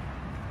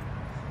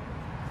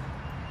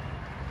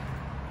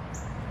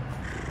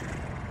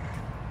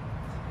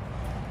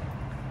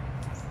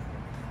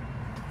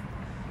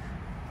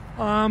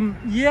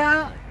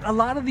 Yeah, a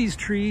lot of these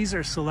trees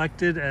are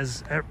selected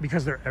as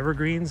because they're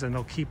evergreens and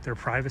they'll keep their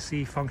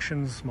privacy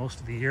functions most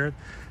of the year.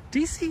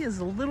 DC is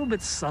a little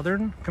bit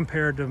southern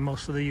compared to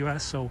most of the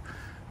US, so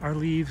our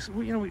leaves,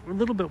 you know, we're a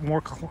little bit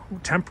more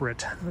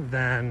temperate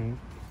than,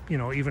 you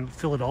know, even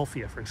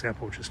Philadelphia, for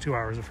example, which is 2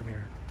 hours from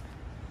here.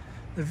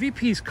 The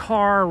VP's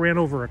car ran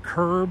over a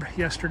curb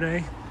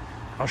yesterday.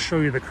 I'll show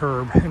you the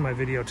curb in my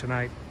video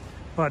tonight,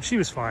 but she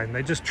was fine.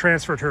 They just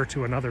transferred her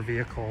to another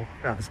vehicle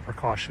as a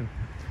precaution,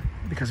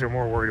 because they're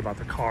more worried about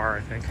the car,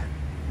 I think,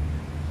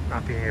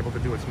 not being able to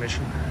do its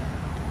mission.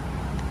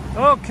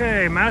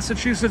 Okay,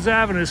 Massachusetts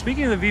Avenue.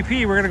 Speaking of the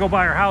VP, we're gonna go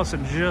by her house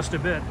in just a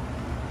bit.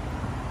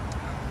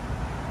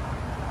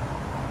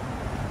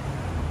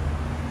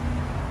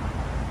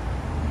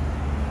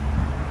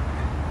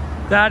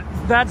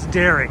 That's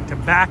daring, to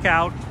back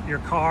out your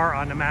car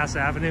onto Mass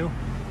Avenue.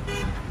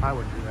 I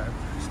wouldn't do that.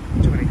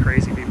 There's too many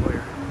crazy people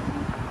here.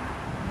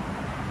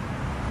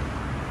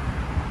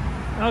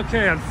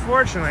 Okay,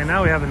 unfortunately,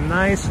 now we have a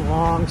nice,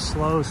 long,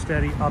 slow,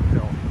 steady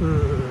uphill.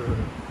 Ugh.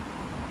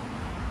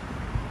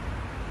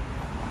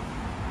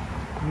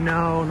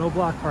 No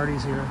block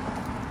parties here.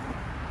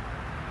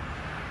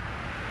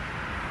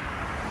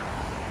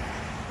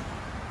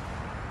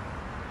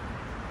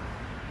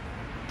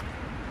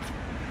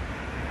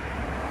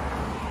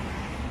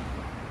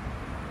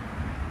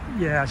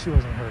 Yeah, she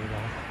wasn't hurt at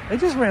all. They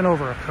just ran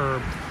over a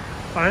curb,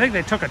 but I think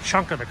they took a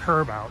chunk of the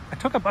curb out. I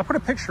put a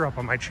picture up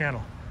on my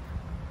channel.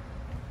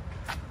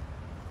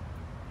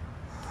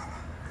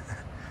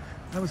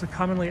 That was a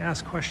commonly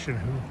asked question,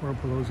 who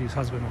Pelosi's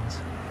husband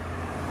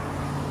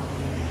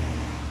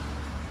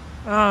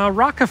was.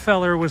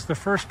 Rockefeller was the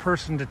first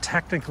person to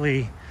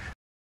technically...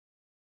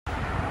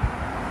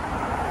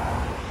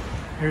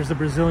 Here's the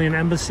Brazilian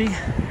embassy.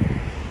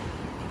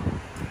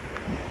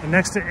 And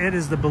next to it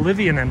is the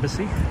Bolivian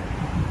embassy.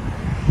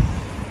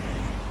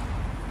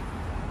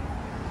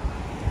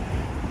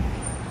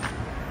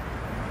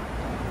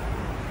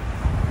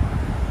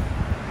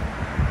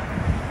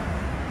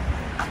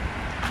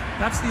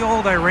 That's the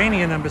old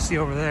Iranian embassy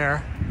over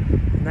there.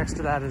 Next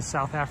to that is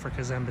South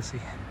Africa's embassy.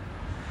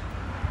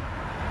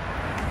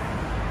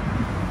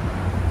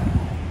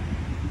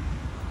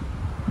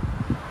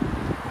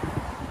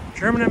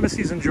 German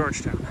embassy's in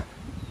Georgetown,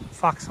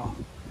 Foxhall.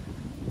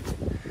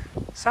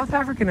 South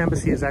African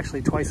embassy is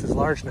actually twice as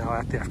large now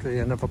after the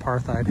end of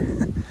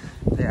apartheid.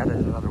 They added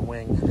another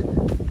wing,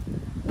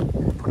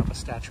 put up a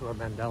statue of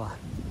Mandela.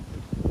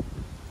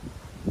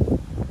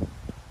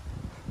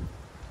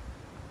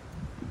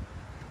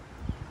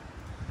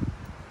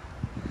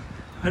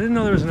 I didn't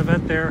know there was an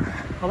event there.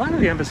 A lot of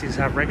the embassies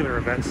have regular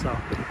events though.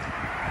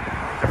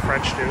 The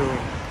French do.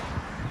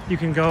 You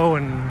can go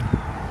and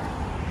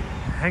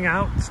hang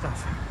out and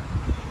stuff.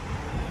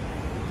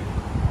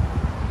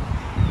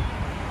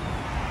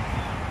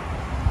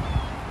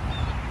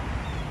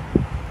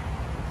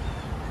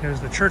 Here's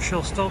the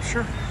Churchill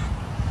sculpture.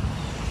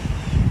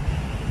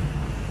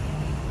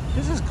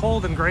 This is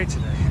cold and gray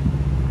today.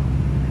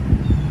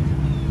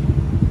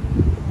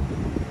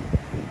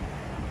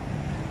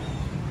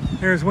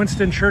 There's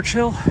Winston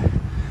Churchill.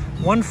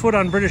 1 foot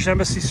on British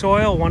Embassy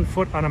soil, 1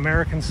 foot on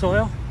American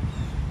soil,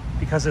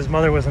 because his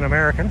mother was an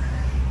American.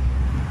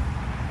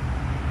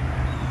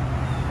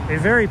 A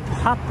very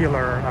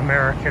popular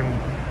American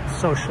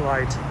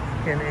socialite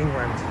in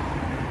England,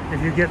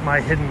 if you get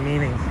my hidden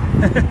meaning.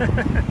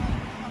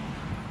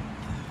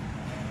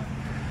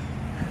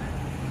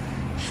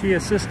 She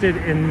assisted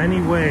in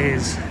many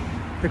ways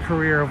the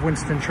career of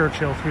Winston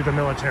Churchill through the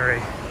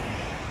military.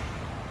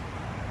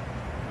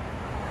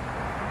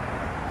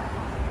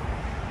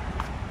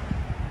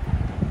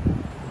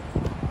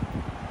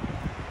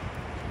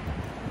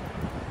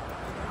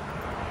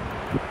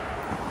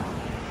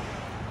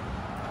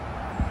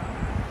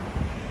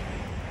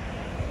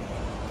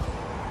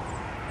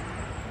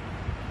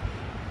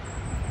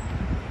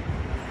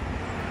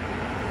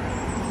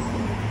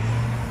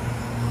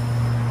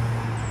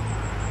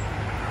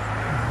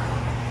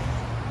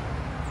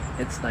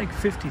 It's like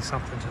 50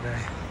 something today.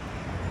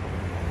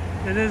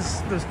 It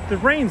is, the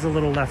rain's a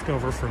little left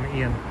over from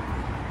Ian.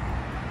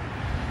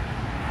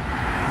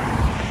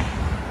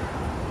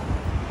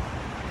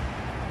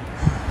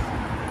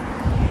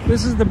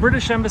 This is the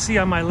British Embassy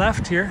on my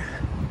left here.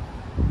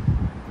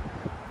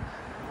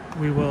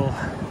 We will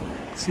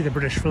see the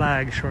British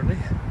flag shortly.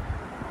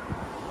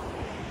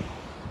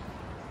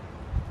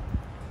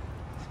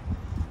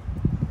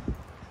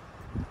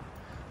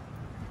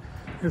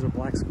 Here's a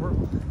black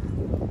squirrel.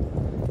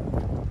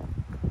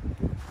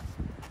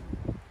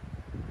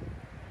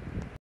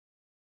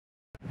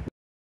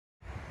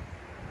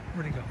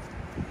 Where'd he go?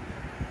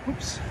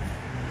 Oops.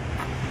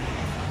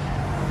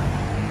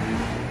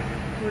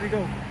 Where'd he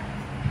go?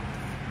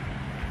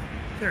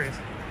 There he is.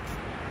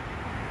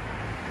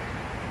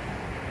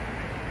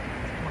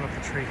 One up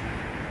the tree.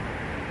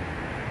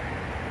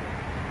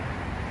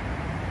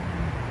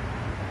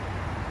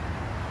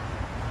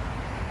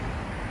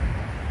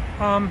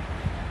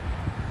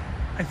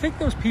 I think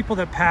those people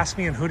that passed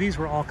me in hoodies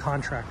were all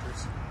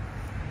contractors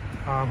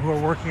who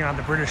are working on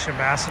the British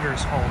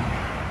ambassador's home,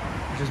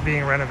 which is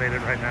being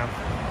renovated right now.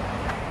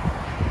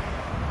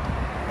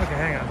 Okay,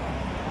 hang on.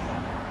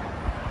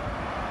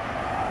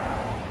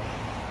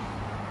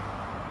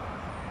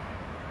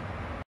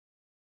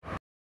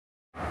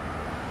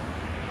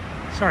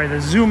 Sorry,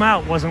 the zoom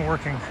out wasn't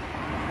working.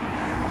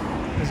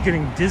 I was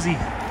getting dizzy.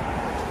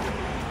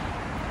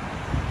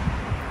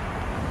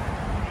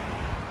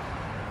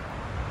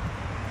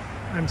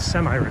 I'm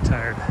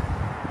semi-retired.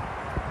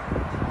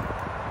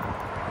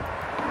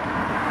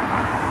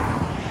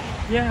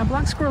 Yeah,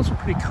 black squirrels are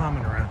pretty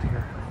common around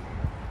here.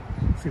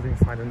 Let's see if we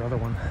can find another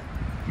one.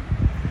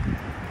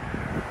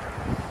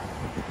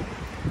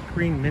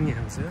 Green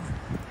minions, yeah.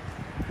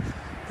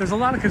 There's a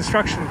lot of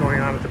construction going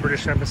on at the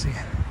British Embassy.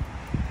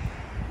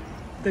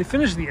 They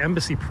finished the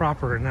embassy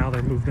proper and now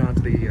they're moved on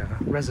to the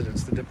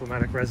residence, the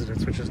diplomatic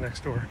residence, which is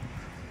next door.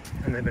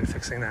 And they've been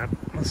fixing that.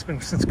 It's been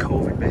since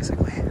COVID,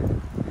 basically.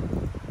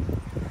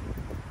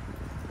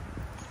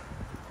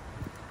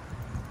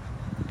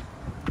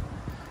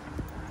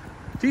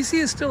 DC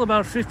is still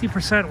about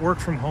 50% work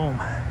from home.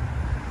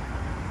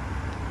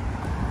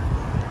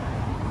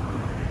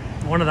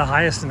 One of the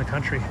highest in the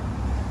country.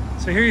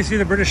 So here you see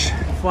the British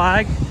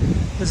flag.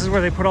 This is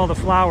where they put all the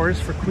flowers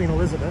for Queen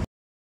Elizabeth.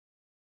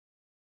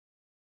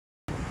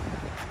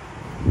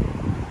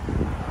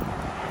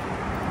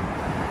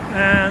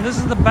 And this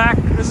is the back,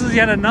 this is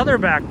yet another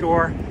back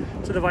door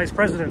to the Vice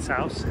President's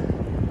house.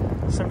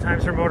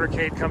 Sometimes her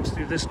motorcade comes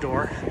through this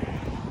door.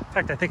 In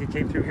fact, I think it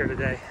came through here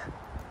today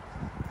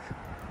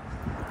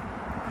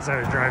as I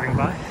was driving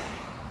by.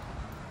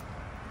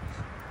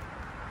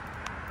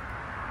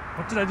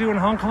 What did I do in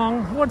Hong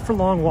Kong? Went for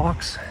long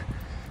walks,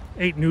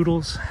 ate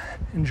noodles,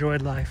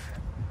 enjoyed life.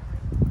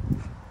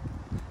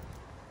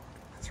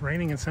 It's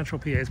raining in central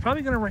PA. It's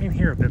probably going to rain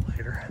here a bit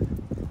later.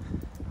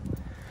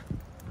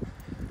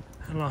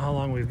 I don't know how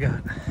long we've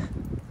got.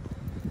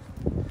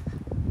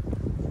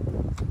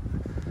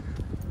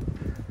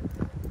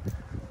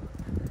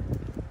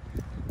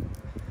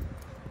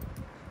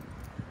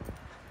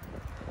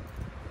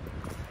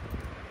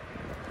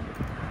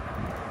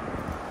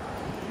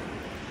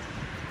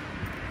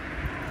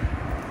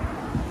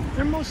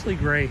 They're mostly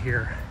gray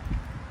here.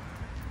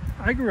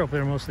 I grew up,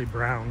 they're mostly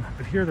brown,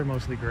 but here they're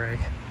mostly gray.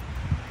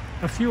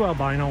 A few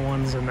albino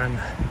ones and then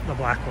the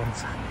black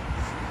ones.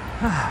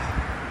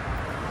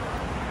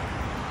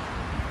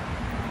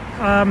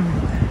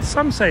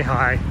 Some say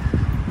hi.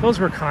 Those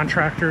were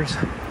contractors.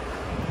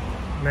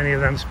 Many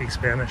of them speak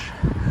Spanish.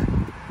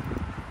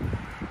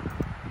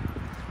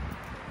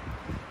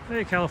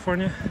 Hey,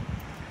 California.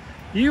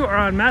 You are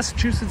on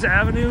Massachusetts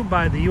Avenue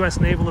by the U.S.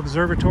 Naval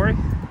Observatory,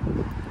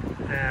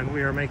 and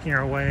we are making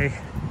our way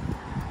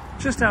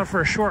just out for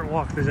a short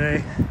walk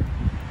today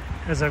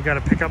as I've got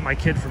to pick up my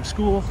kid from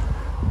school.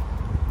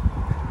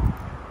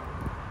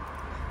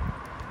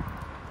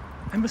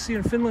 Embassy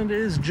in Finland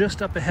is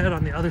just up ahead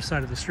on the other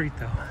side of the street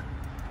though,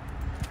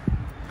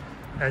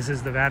 as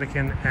is the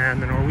Vatican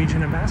and the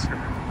Norwegian ambassador.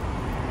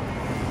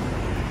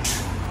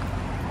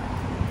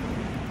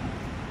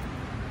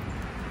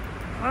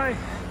 Hi.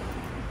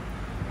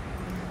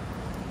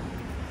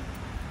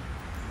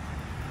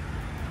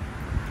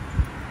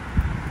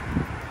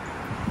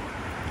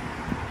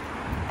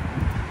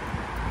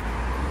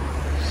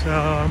 So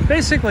I'm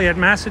basically at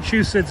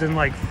Massachusetts in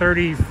like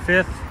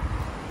 35th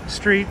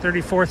Street,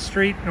 34th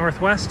Street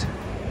Northwest.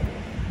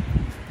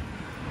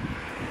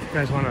 If you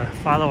guys want to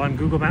follow on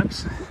Google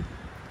Maps.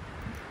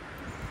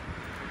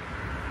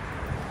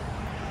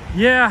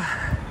 Yeah.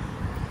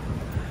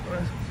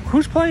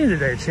 Who's playing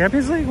today?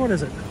 Champions League? What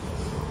is it?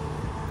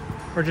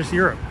 Or just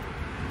Europe?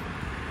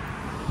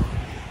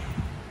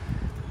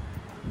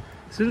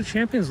 Is it a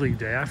Champions League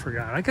day? I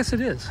forgot. I guess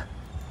it is.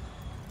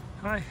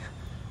 Hi.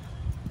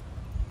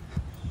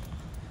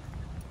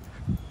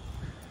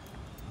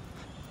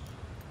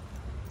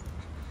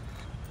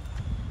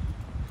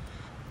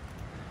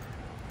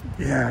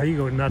 Yeah, you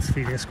go nuts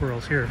feeding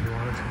squirrels here if you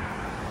wanted to.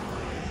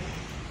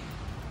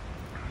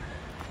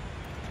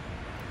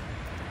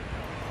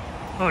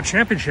 Oh,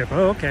 championship.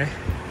 Oh, okay.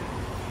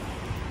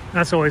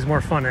 That's always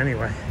more fun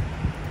anyway.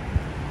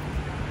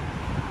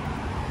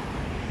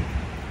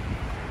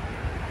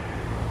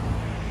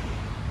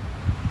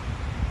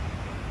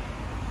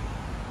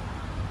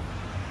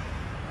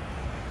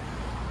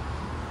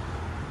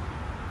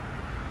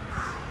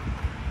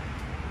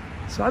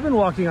 So I've been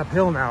walking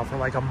uphill now for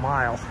like a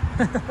mile.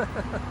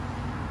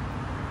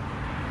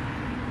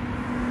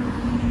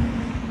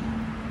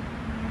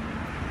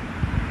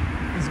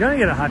 I was gonna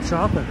get a hot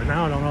chocolate, but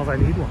now I don't know if I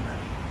need one.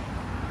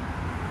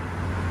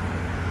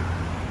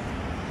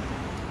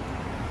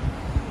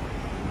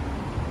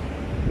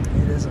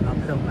 It is an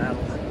uphill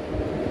battle.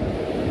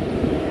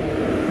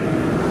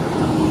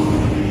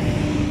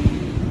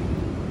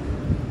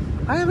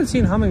 I haven't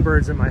seen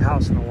hummingbirds in my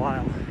house in a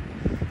while.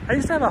 I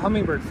used to have a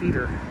hummingbird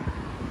feeder,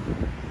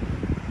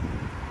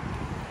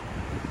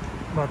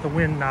 but the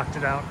wind knocked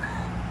it out.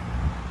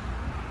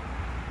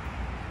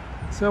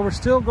 So we're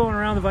still going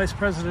around the Vice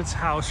President's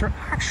house. Her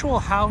actual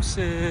house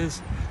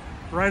is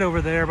right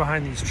over there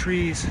behind these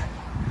trees.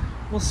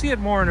 We'll see it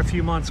more in a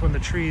few months when the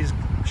trees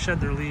shed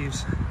their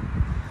leaves.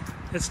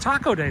 It's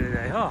taco day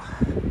today. Oh.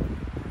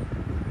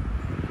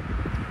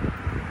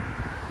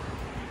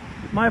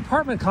 My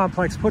apartment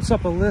complex puts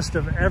up a list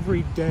of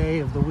every day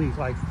of the week,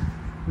 like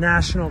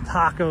National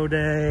Taco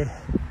Day,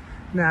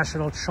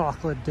 National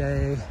Chocolate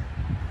Day.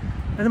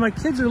 And then my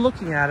kids are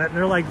looking at it and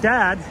they're like,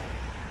 Dad,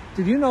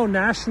 did you know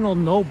National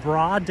No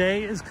Bra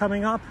Day is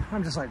coming up?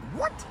 I'm just like,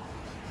 what?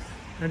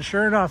 And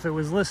sure enough, it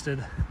was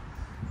listed.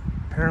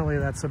 Apparently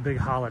that's a big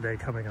holiday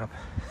coming up.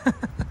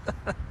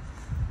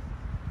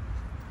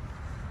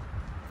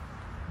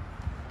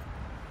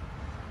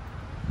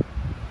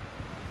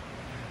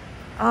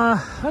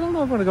 I don't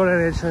know if I'm gonna go to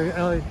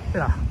NHL.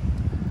 Yeah,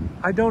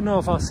 I don't know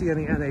if I'll see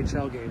any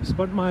NHL games,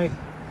 but my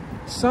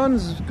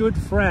son's good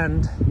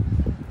friend,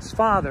 his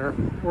father,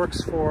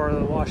 works for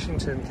the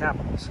Washington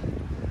Capitals.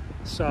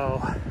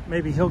 So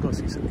maybe he'll go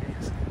see some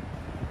games.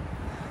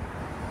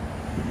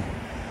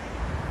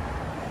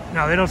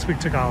 No, they don't speak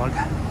Tagalog.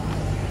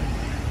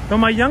 Though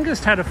my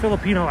youngest had a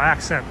Filipino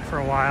accent for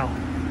a while.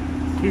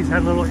 He's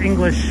had a little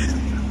English.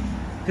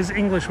 His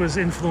English was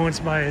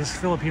influenced by his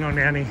Filipino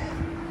nanny.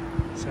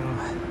 So.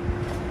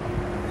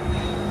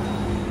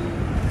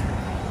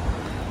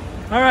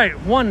 All right,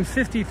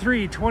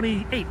 1:53,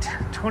 28,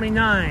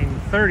 29,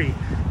 30.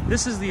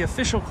 This is the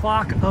official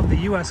clock of the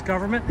US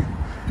government.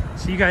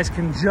 So you guys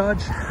can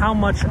judge how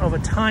much of a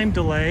time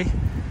delay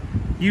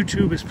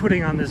YouTube is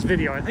putting on this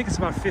video. I think it's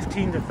about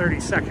 15 to 30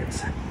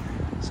 seconds.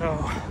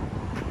 So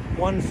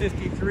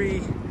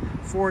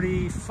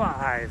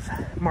 1:53:45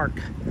 mark.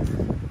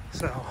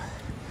 So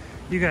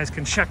you guys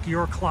can check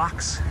your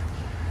clocks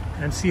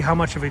and see how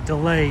much of a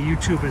delay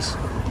YouTube is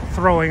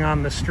throwing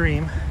on the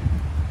stream.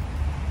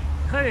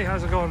 Hey,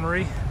 how's it going,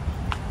 Marie?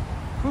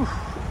 Whew.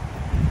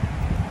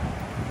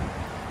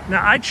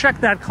 Now I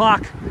checked that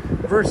clock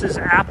versus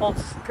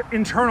Apple's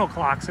internal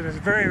clocks, and it's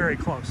very, very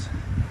close.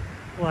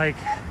 Like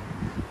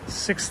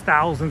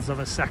 0.006 of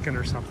a second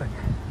or something.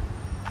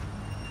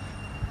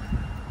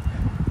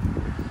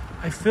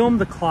 I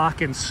filmed the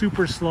clock in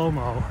super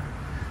slow-mo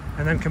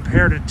and then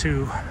compared it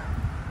to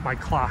my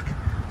clock.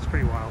 It's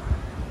pretty wild.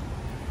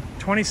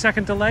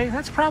 20-second delay?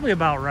 That's probably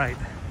about right.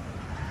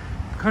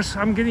 Because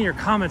I'm getting your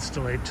comments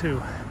delayed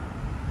too.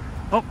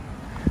 Oh,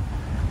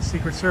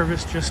 Secret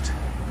Service just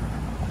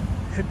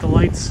hit the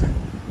lights,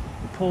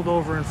 pulled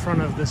over in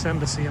front of this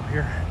embassy up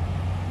here.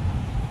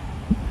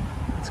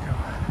 Let's go.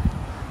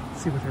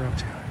 Let's see what they're up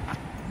to.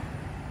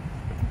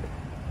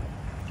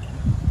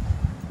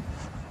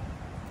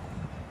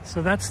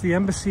 So that's the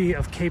embassy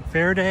of Cape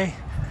Verde.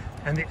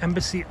 and the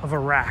Embassy of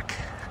Iraq.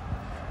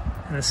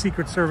 And a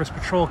Secret Service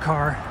patrol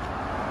car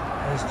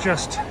has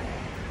just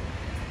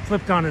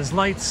flipped on his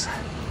lights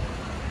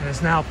and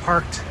is now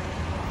parked.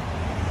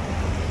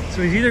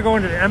 So he's either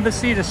going to the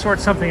embassy to sort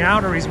something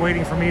out, or he's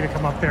waiting for me to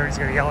come up there. He's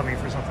gonna yell at me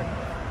for something.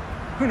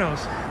 Who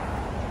knows?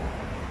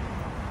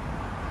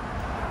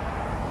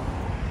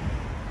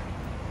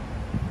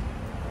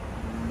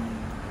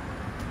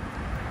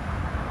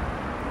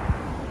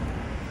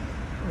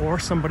 Or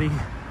somebody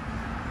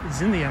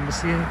is in the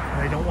embassy and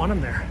they don't want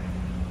him there.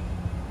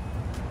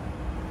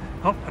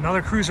 Oh,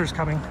 another cruiser's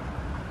coming.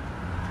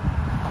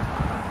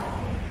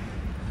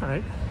 All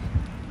right.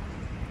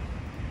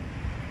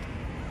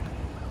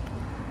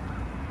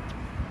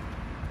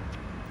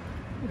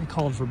 They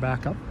called for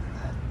backup.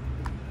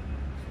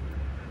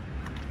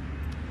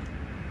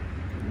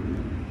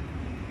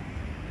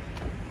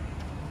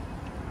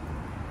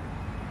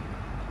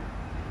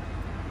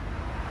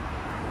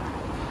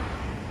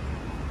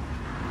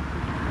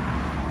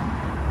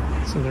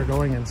 So they're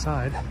going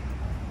inside.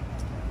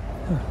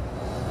 Huh.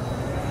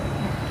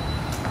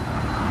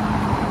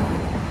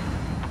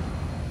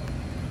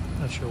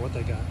 Not sure what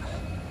they got.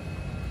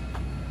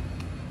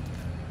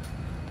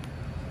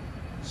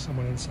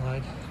 Someone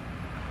inside.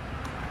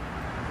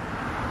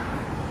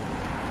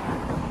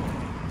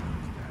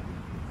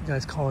 The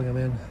guy's calling him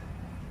in.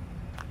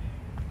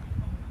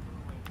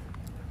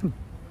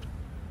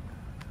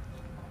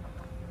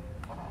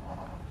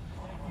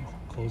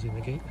 Closing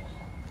the gate.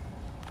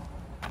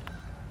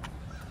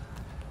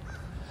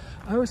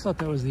 I always thought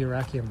that was the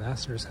Iraqi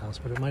ambassador's house,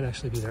 but it might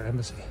actually be their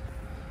embassy.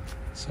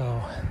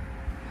 So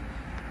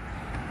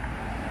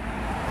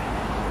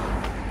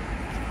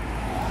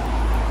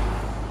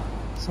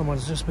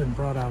someone's just been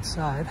brought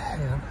outside,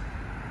 and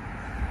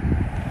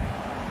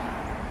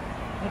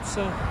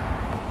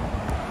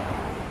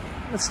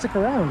let's stick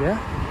around, yeah?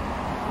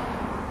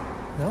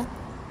 No?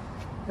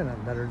 Got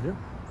nothing better to do.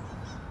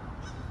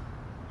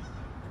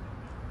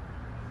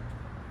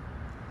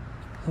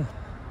 Huh.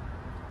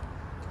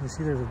 Can you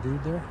see there's a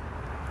dude there?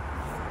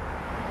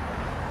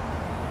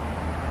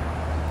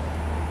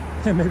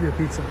 Yeah, maybe a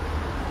pizza.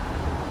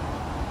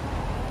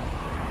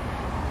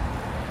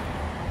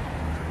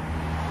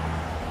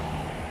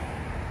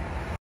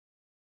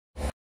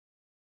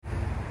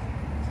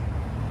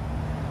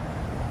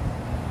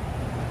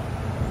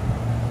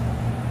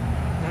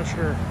 Not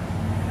sure.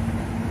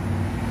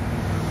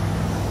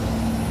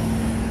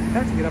 I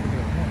have to get up and go.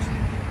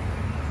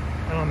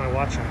 I don't have my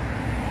watch on.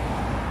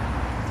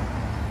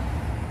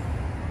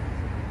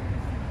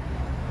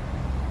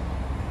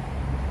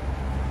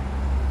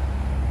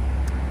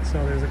 So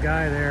there's a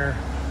guy there.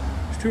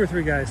 There's 2 or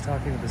 3 guys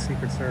talking to the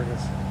Secret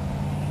Service.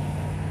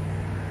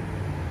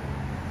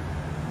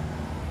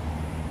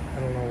 I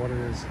don't know what it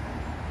is.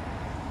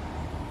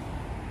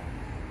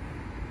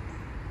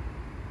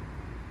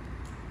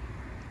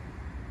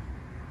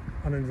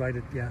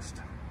 Uninvited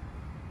guest.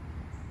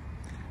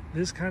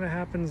 This kind of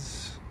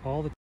happens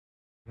all the time,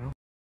 you know?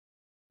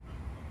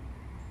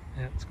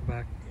 Yeah, let's go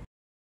back.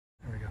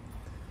 There we go.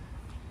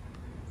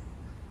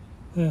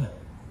 Yeah,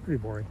 pretty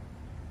boring.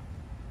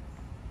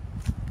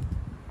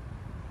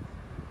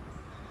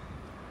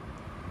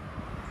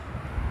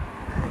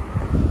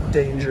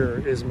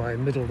 Danger is my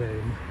middle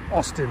name.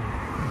 Austin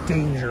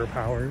Danger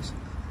Powers.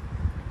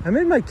 I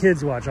made my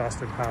kids watch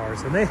Austin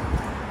Powers, and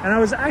I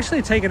was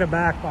actually taken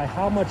aback by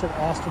how much of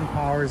Austin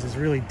Powers is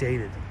really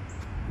dated.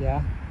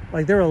 Yeah?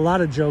 Like, there were a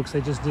lot of jokes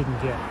they just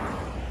didn't get,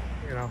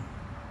 you know?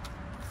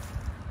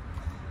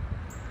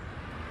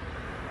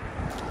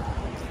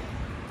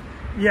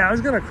 Yeah, I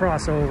was gonna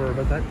cross over,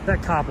 but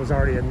that cop was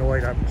already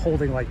annoyed. I'm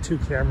holding like 2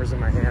 cameras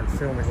in my hand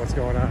filming what's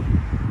going on.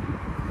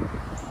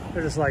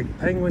 They're just like,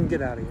 Penguin,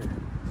 get out of here.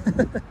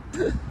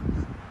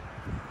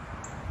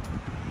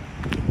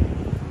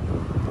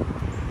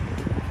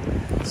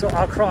 So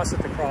I'll cross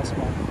at the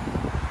crosswalk.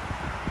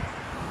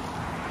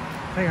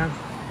 Hang on.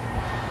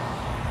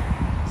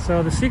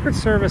 So the Secret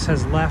Service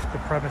has left the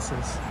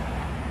premises,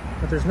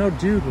 but there's no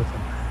dude with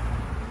them.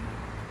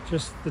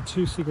 Just the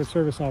 2 Secret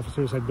Service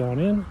officers had gone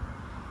in.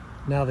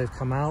 Now they've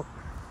come out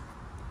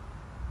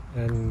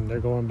and they're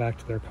going back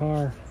to their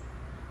car,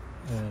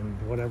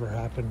 and whatever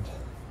happened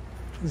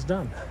is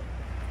done.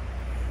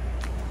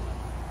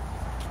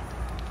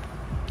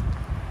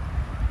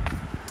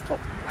 Oh,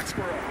 black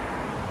squirrel.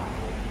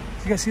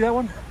 You guys see that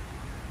one?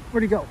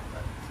 Where'd he go?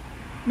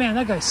 Man,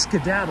 that guy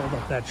skedaddled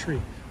up that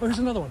tree. Oh, here's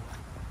another one.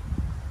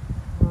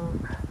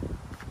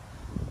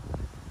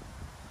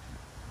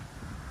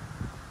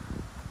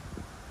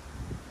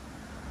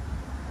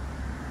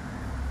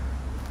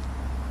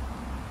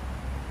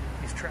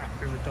 He's trapped.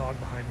 There's a dog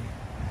behind me.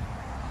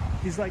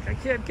 He's like, I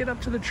can't get up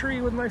to the tree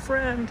with my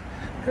friend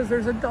because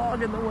there's a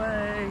dog in the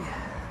way.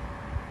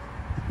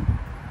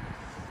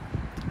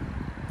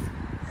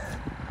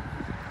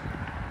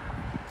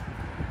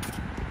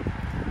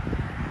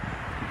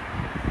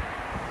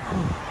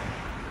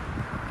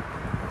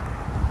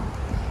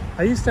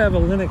 I used to have a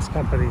Linux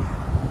company.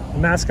 The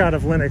mascot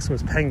of Linux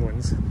was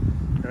penguins.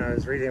 And I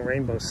was reading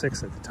Rainbow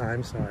Six at the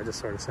time, so I just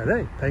sort of said,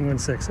 hey, Penguin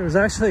 6. It was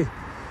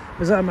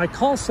on my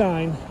call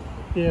sign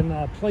in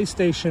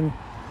PlayStation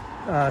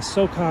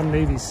SOCOM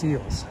Navy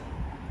SEALs.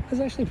 I was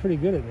actually pretty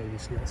good at Navy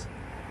SEALs.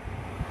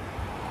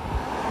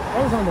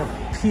 I was on the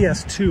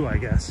PS2, I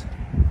guess.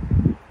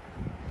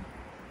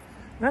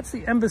 That's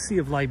the Embassy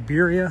of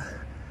Liberia,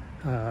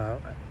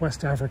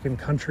 West African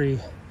country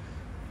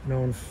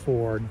known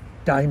for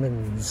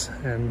diamonds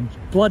and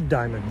blood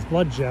diamonds,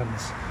 blood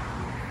gems.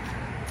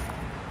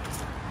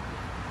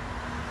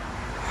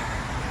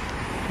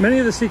 Many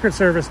of the Secret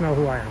Service know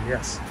who I am,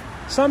 yes.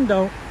 Some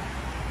don't,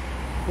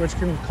 which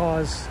can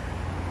cause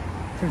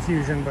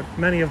confusion, but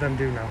many of them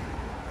do know.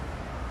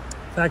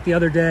 In fact, the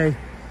other day,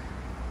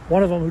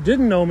 one of them who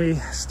didn't know me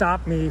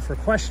stopped me for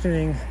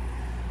questioning,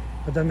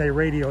 but then they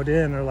radioed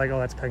in. They're like, oh,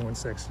 that's Penguin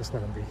 6, just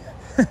let him be.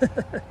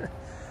 They're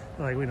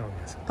like, we know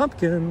this.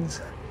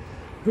 Pumpkins.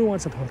 Who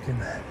wants a pumpkin?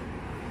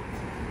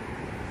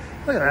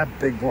 Look at that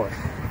big boy.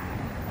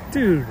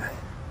 Dude,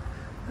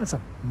 that's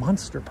a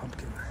monster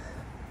pumpkin.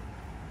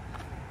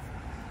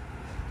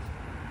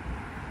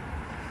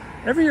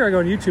 Every year I go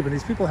on YouTube and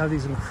these people have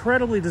these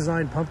incredibly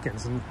designed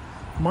pumpkins, and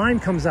mine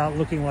comes out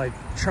looking like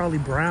Charlie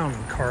Brown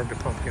carved a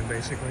pumpkin,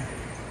 basically.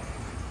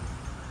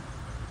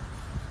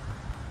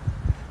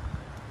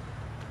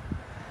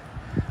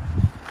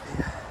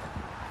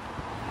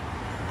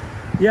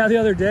 Yeah, the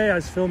other day I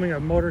was filming a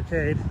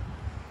motorcade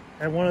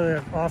and one of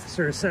the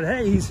officers said,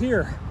 hey, he's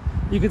here.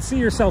 You can see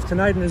yourself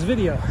tonight in his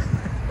video.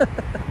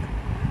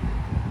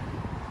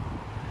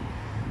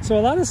 So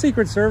a lot of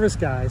Secret Service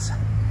guys,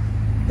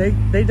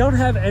 they don't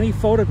have any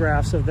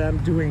photographs of them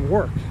doing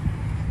work.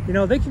 You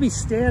know, they could be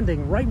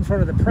standing right in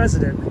front of the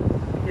president,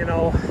 you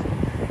know,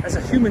 as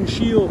a human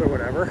shield or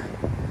whatever,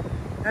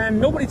 and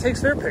nobody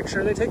takes their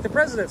picture, they take the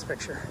president's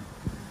picture.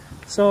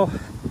 So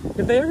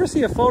if they ever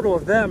see a photo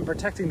of them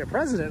protecting the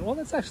president, well,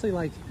 that's actually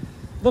like,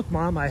 look,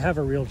 Mom, I have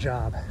a real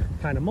job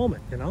kind of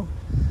moment, you know?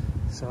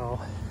 So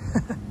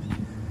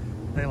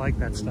they like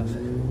that stuff.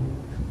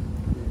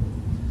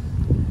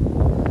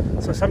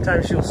 So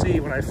sometimes you'll see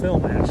when I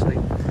film, I actually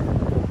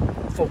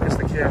focus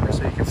the camera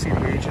so you can see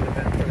the agent a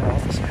bit for the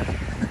officer.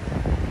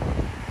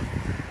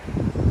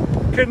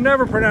 Could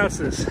never pronounce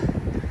this.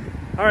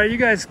 All right, you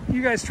guys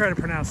try to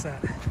pronounce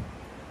that.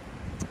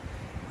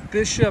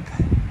 Bishop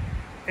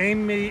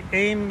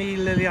Emilianos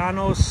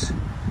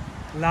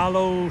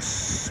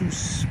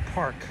Laulus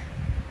Park.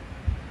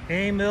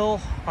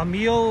 Emilianos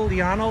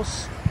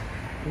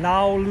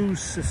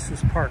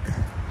Laulus Park.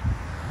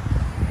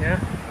 Yeah?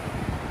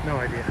 No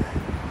idea.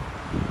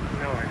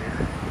 No idea.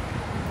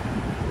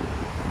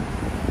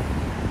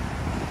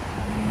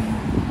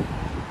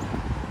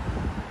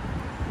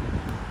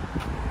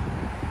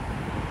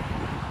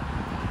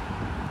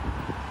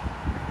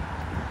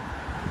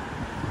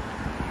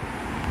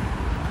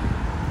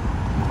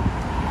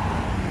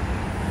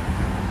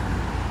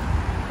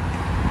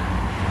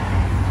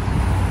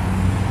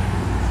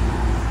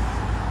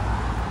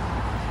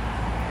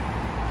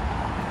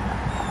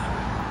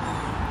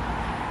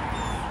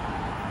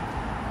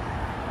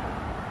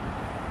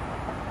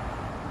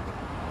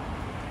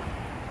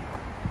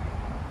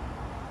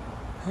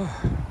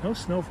 No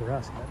snow for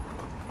us yet.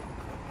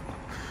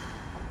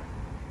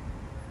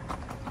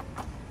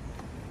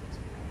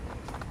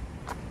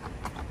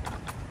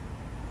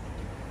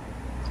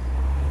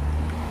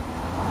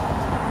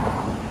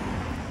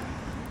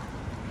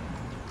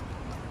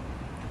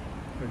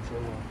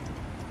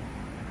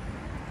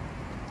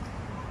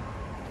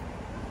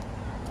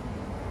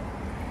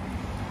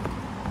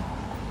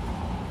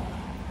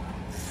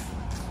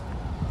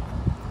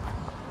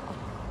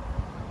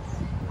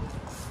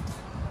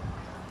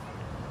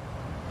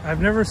 I've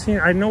never seen,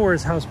 I know where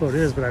his houseboat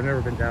is, but I've never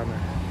been down there.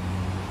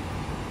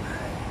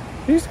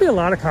 There used to be a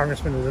lot of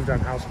congressmen who lived on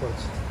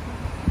houseboats.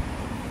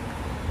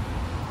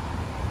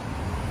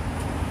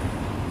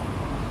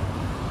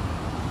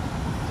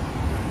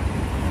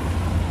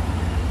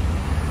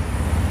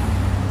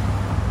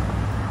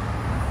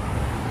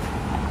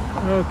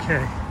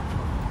 Okay.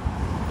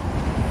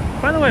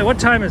 By the way, what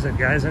time is it,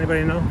 guys?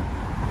 Anybody know?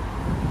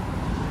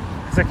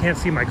 Because I can't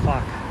see my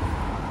clock.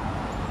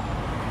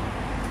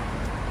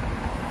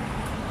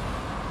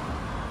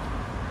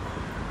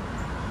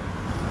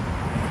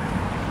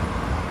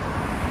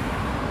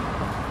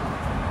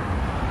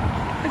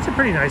 It's a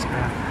pretty nice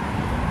path.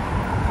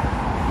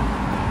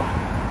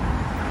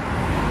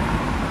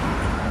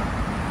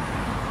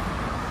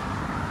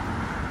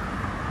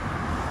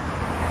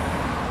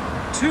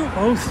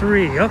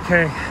 (2:03).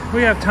 Okay,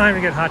 we have time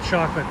to get hot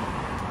chocolate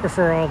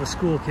before all the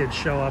school kids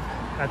show up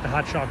at the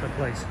hot chocolate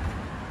place.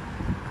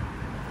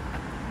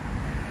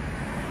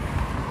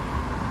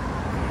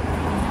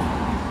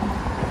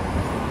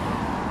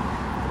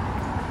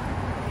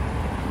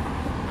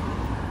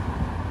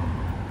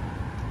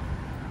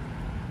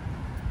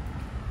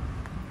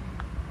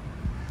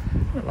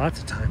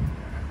 Lots of time.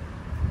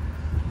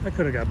 I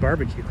could have got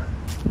barbecue.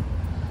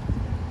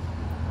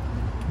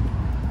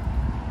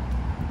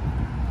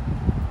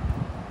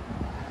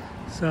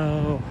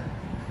 So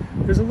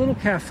there's a little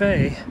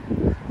cafe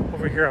over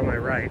over here on my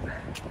right,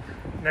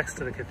 next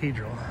to the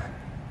cathedral,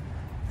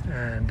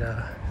 and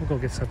we'll go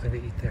get something to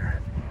eat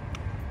there.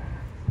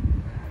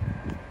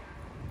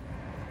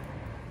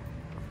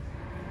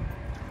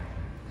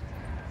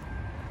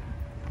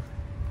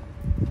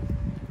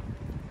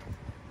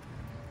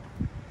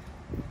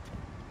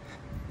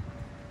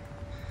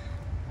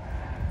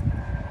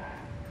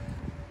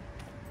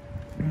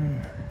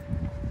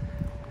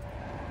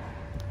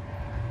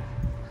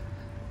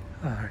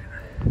 All right,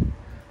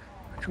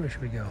 which way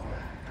should we go?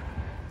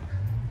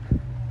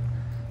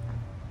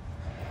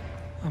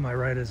 On my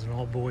right is an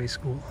all-boys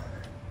school.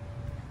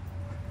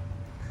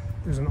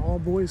 There's an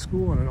all-boys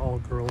school and an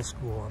all-girls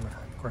school on the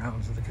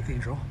grounds of the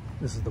cathedral.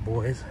 This is the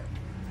boys.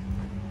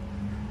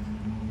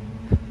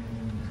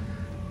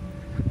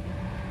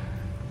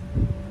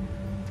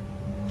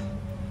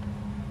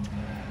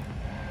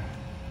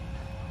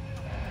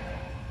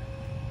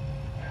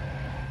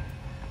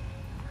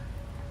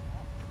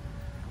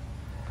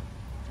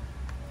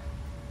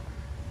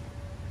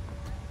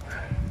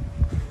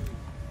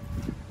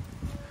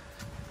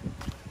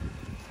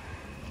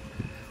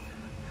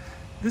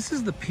 This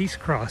is the Peace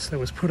Cross that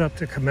was put up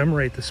to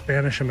commemorate the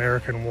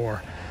Spanish-American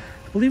War.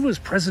 I believe it was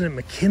President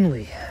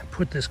McKinley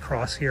put this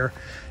cross here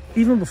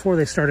even before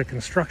they started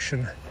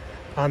construction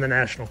on the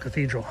National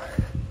Cathedral.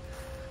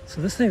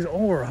 So this thing's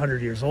over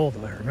 100 years old,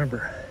 if I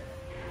remember.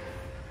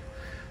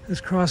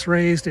 This cross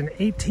raised in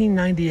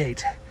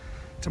 1898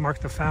 to mark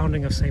the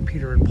founding of St.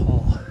 Peter and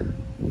Paul.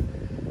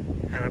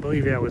 And I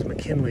believe, yeah, it was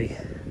McKinley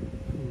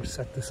who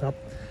set this up.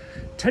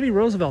 Teddy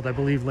Roosevelt, I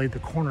believe, laid the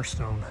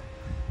cornerstone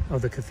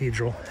of the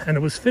cathedral, and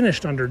it was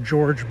finished under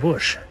George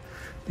Bush,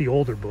 the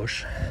older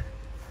Bush.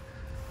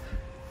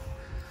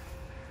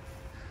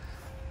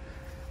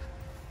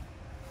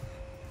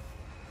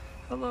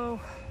 Hello.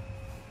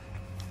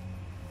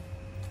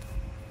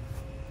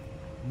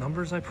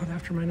 Numbers I put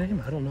after my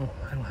name? I don't know.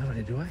 I don't have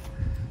any, do I?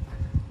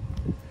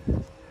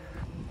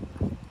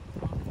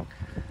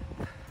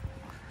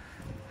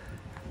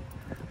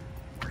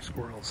 More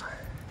squirrels.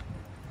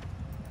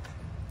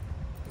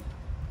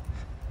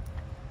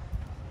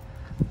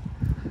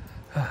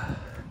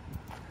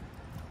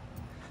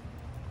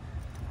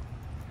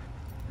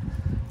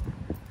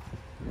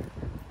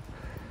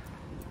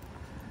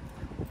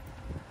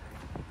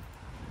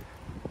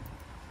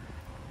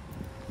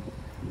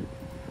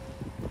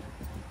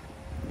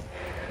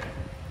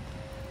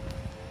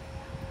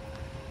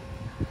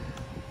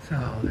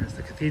 So there's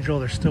the cathedral.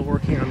 They're still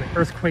working on the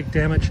earthquake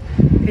damage.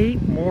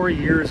 8 more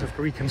years of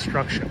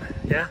reconstruction.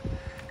 Yeah?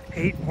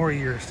 8 more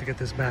years to get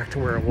this back to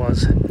where it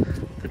was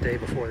the day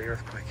before the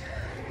earthquake.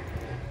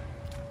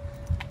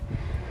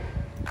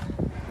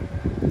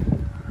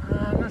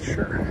 I'm not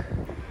sure.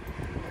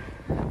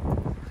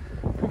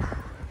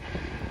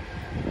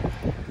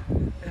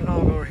 And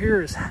over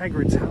here is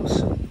Hagrid's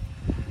house.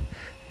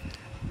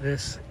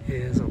 This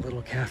is a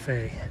little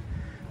cafe.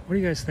 What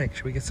do you guys think?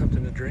 Should we get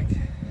something to drink?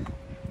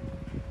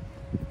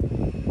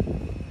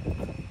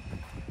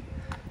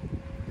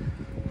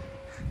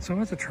 So I'm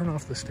going to have to turn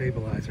off the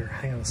stabilizer.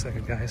 Hang on a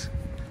second, guys.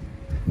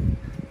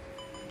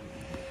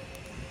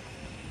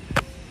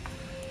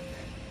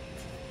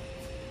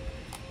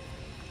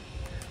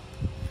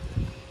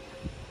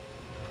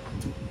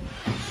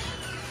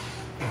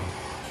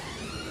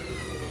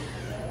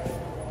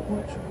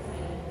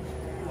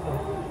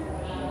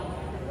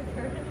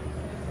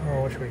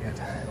 Oh, what should we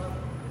get?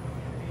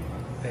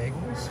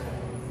 Bagels,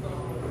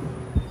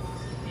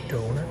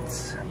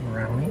 donuts,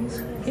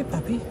 brownies. Hey,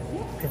 puppy.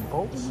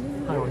 Pimples.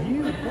 How are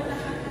you?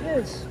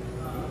 Yes.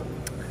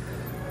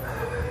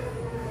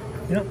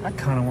 You know, I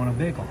kind of want a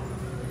bagel.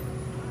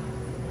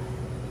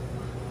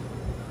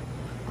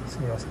 Let's see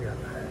what else we got.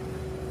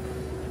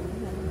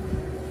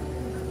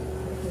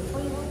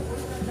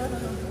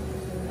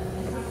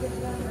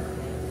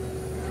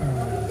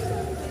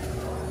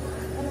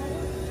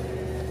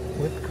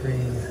 Whipped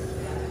cream.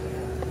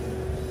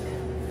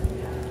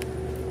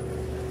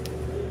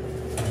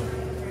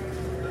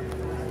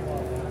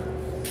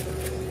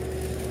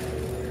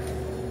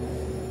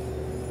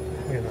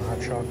 We have the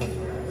hot chocolate.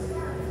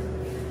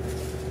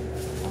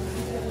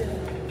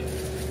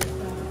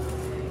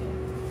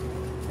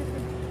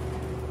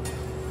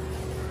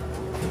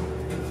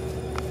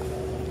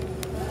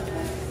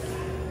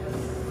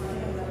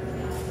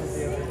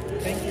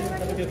 Thank you.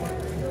 Have a good one.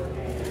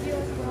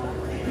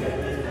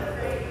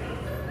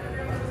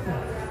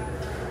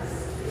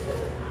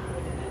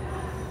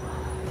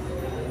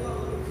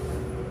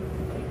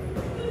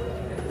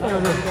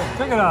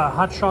 Can I get a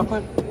hot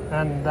chocolate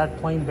and that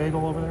plain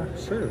bagel over there?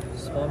 Sure.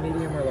 Small,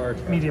 medium, or large?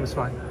 Medium's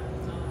fine.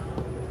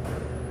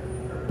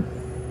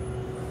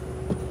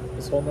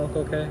 Is whole milk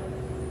okay?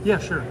 Yeah,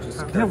 sure. Just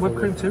Can I have whipped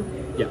cream too?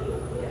 Yeah.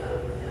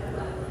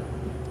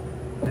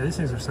 Yeah, these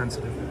things are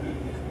sensitive.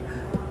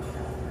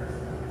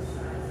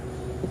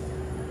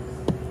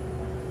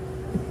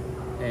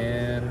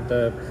 And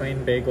the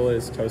plain bagel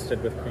is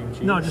toasted with cream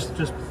cheese? No, just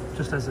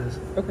as is.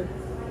 Okay.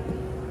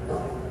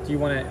 Do you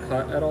want it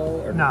hot at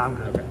all? Or? No, I'm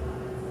good. Okay.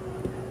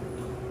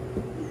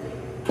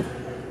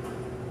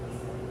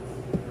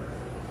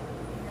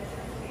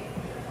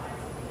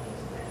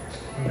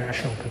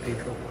 National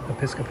Cathedral,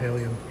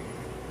 Episcopalian.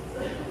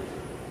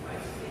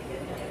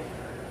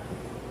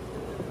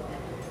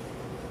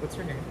 What's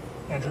your name?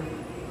 Andrew.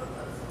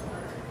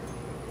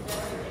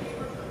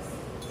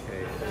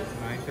 Okay, it's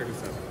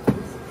 9:37.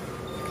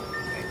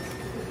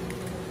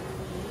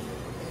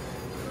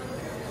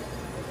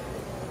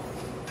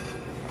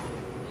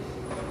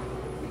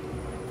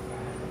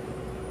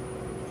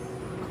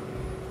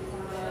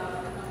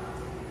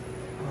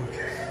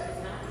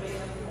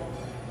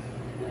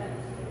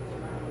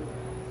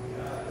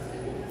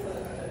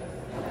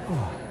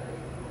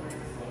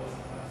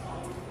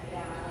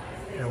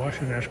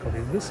 Washington National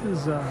Cathedral. This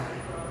is a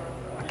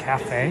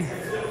cafe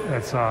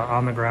that's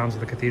on the grounds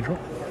of the cathedral.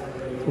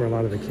 It's where a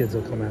lot of the kids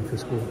will come after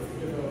school.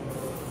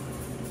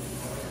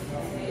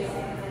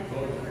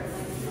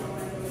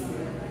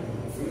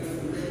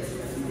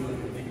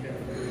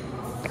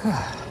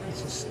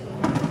 It's just...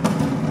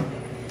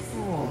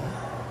 Oh.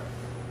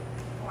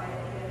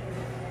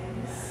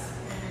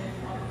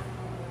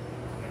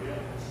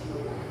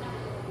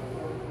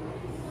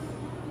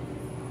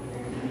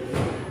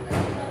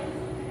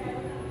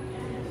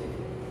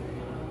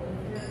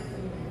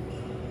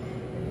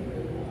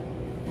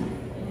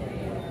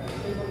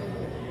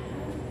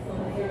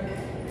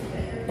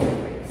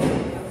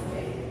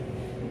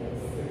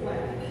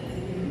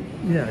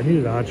 Yeah, I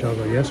needed a hot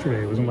chocolate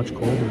yesterday. It was much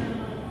colder.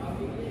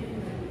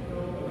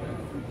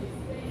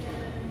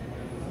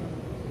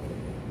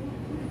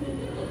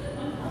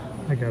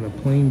 I got a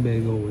plain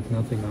bagel with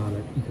nothing on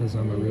it because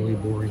I'm a really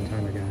boring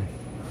kind of guy.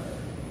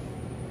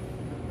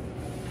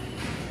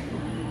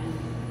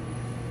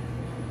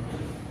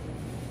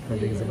 I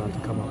think it's about to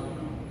come up.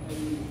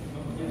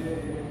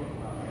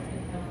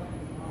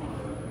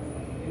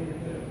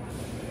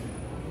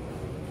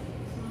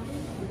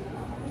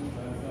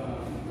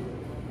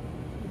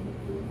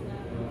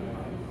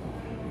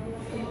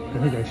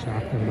 I think I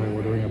shocked them by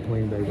ordering a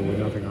plain bagel with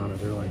nothing on it.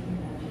 They're like,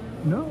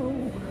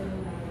 no.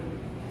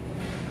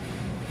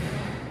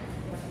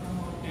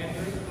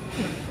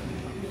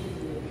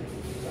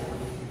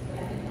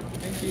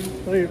 Thank you.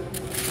 Later.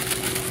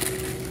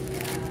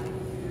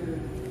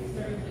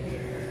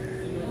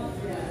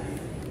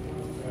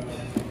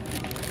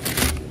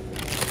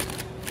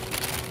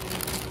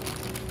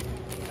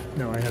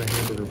 No, I had a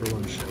hamburger for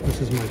lunch. This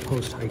is my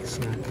post-hike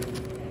snack.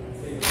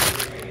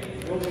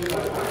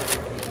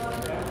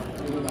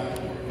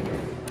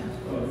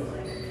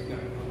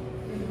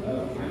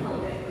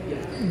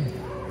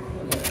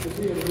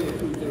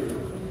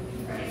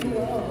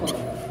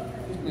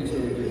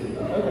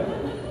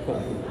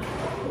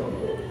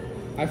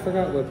 I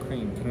forgot whipped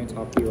cream. Can I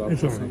top you up?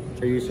 It's all right.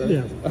 Are you sure?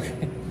 Yeah.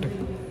 Okay.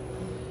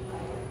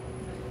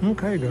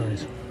 Okay,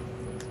 guys.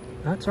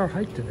 That's our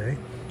hike today.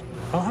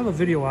 I'll have a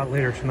video out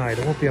later tonight.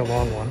 It won't be a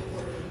long one,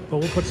 but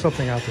we'll put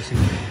something out this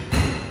evening.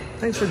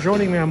 Thanks for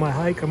joining me on my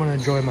hike. I'm going to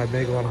enjoy my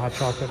bagel and hot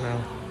chocolate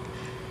now.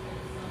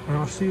 And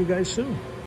I'll see you guys soon.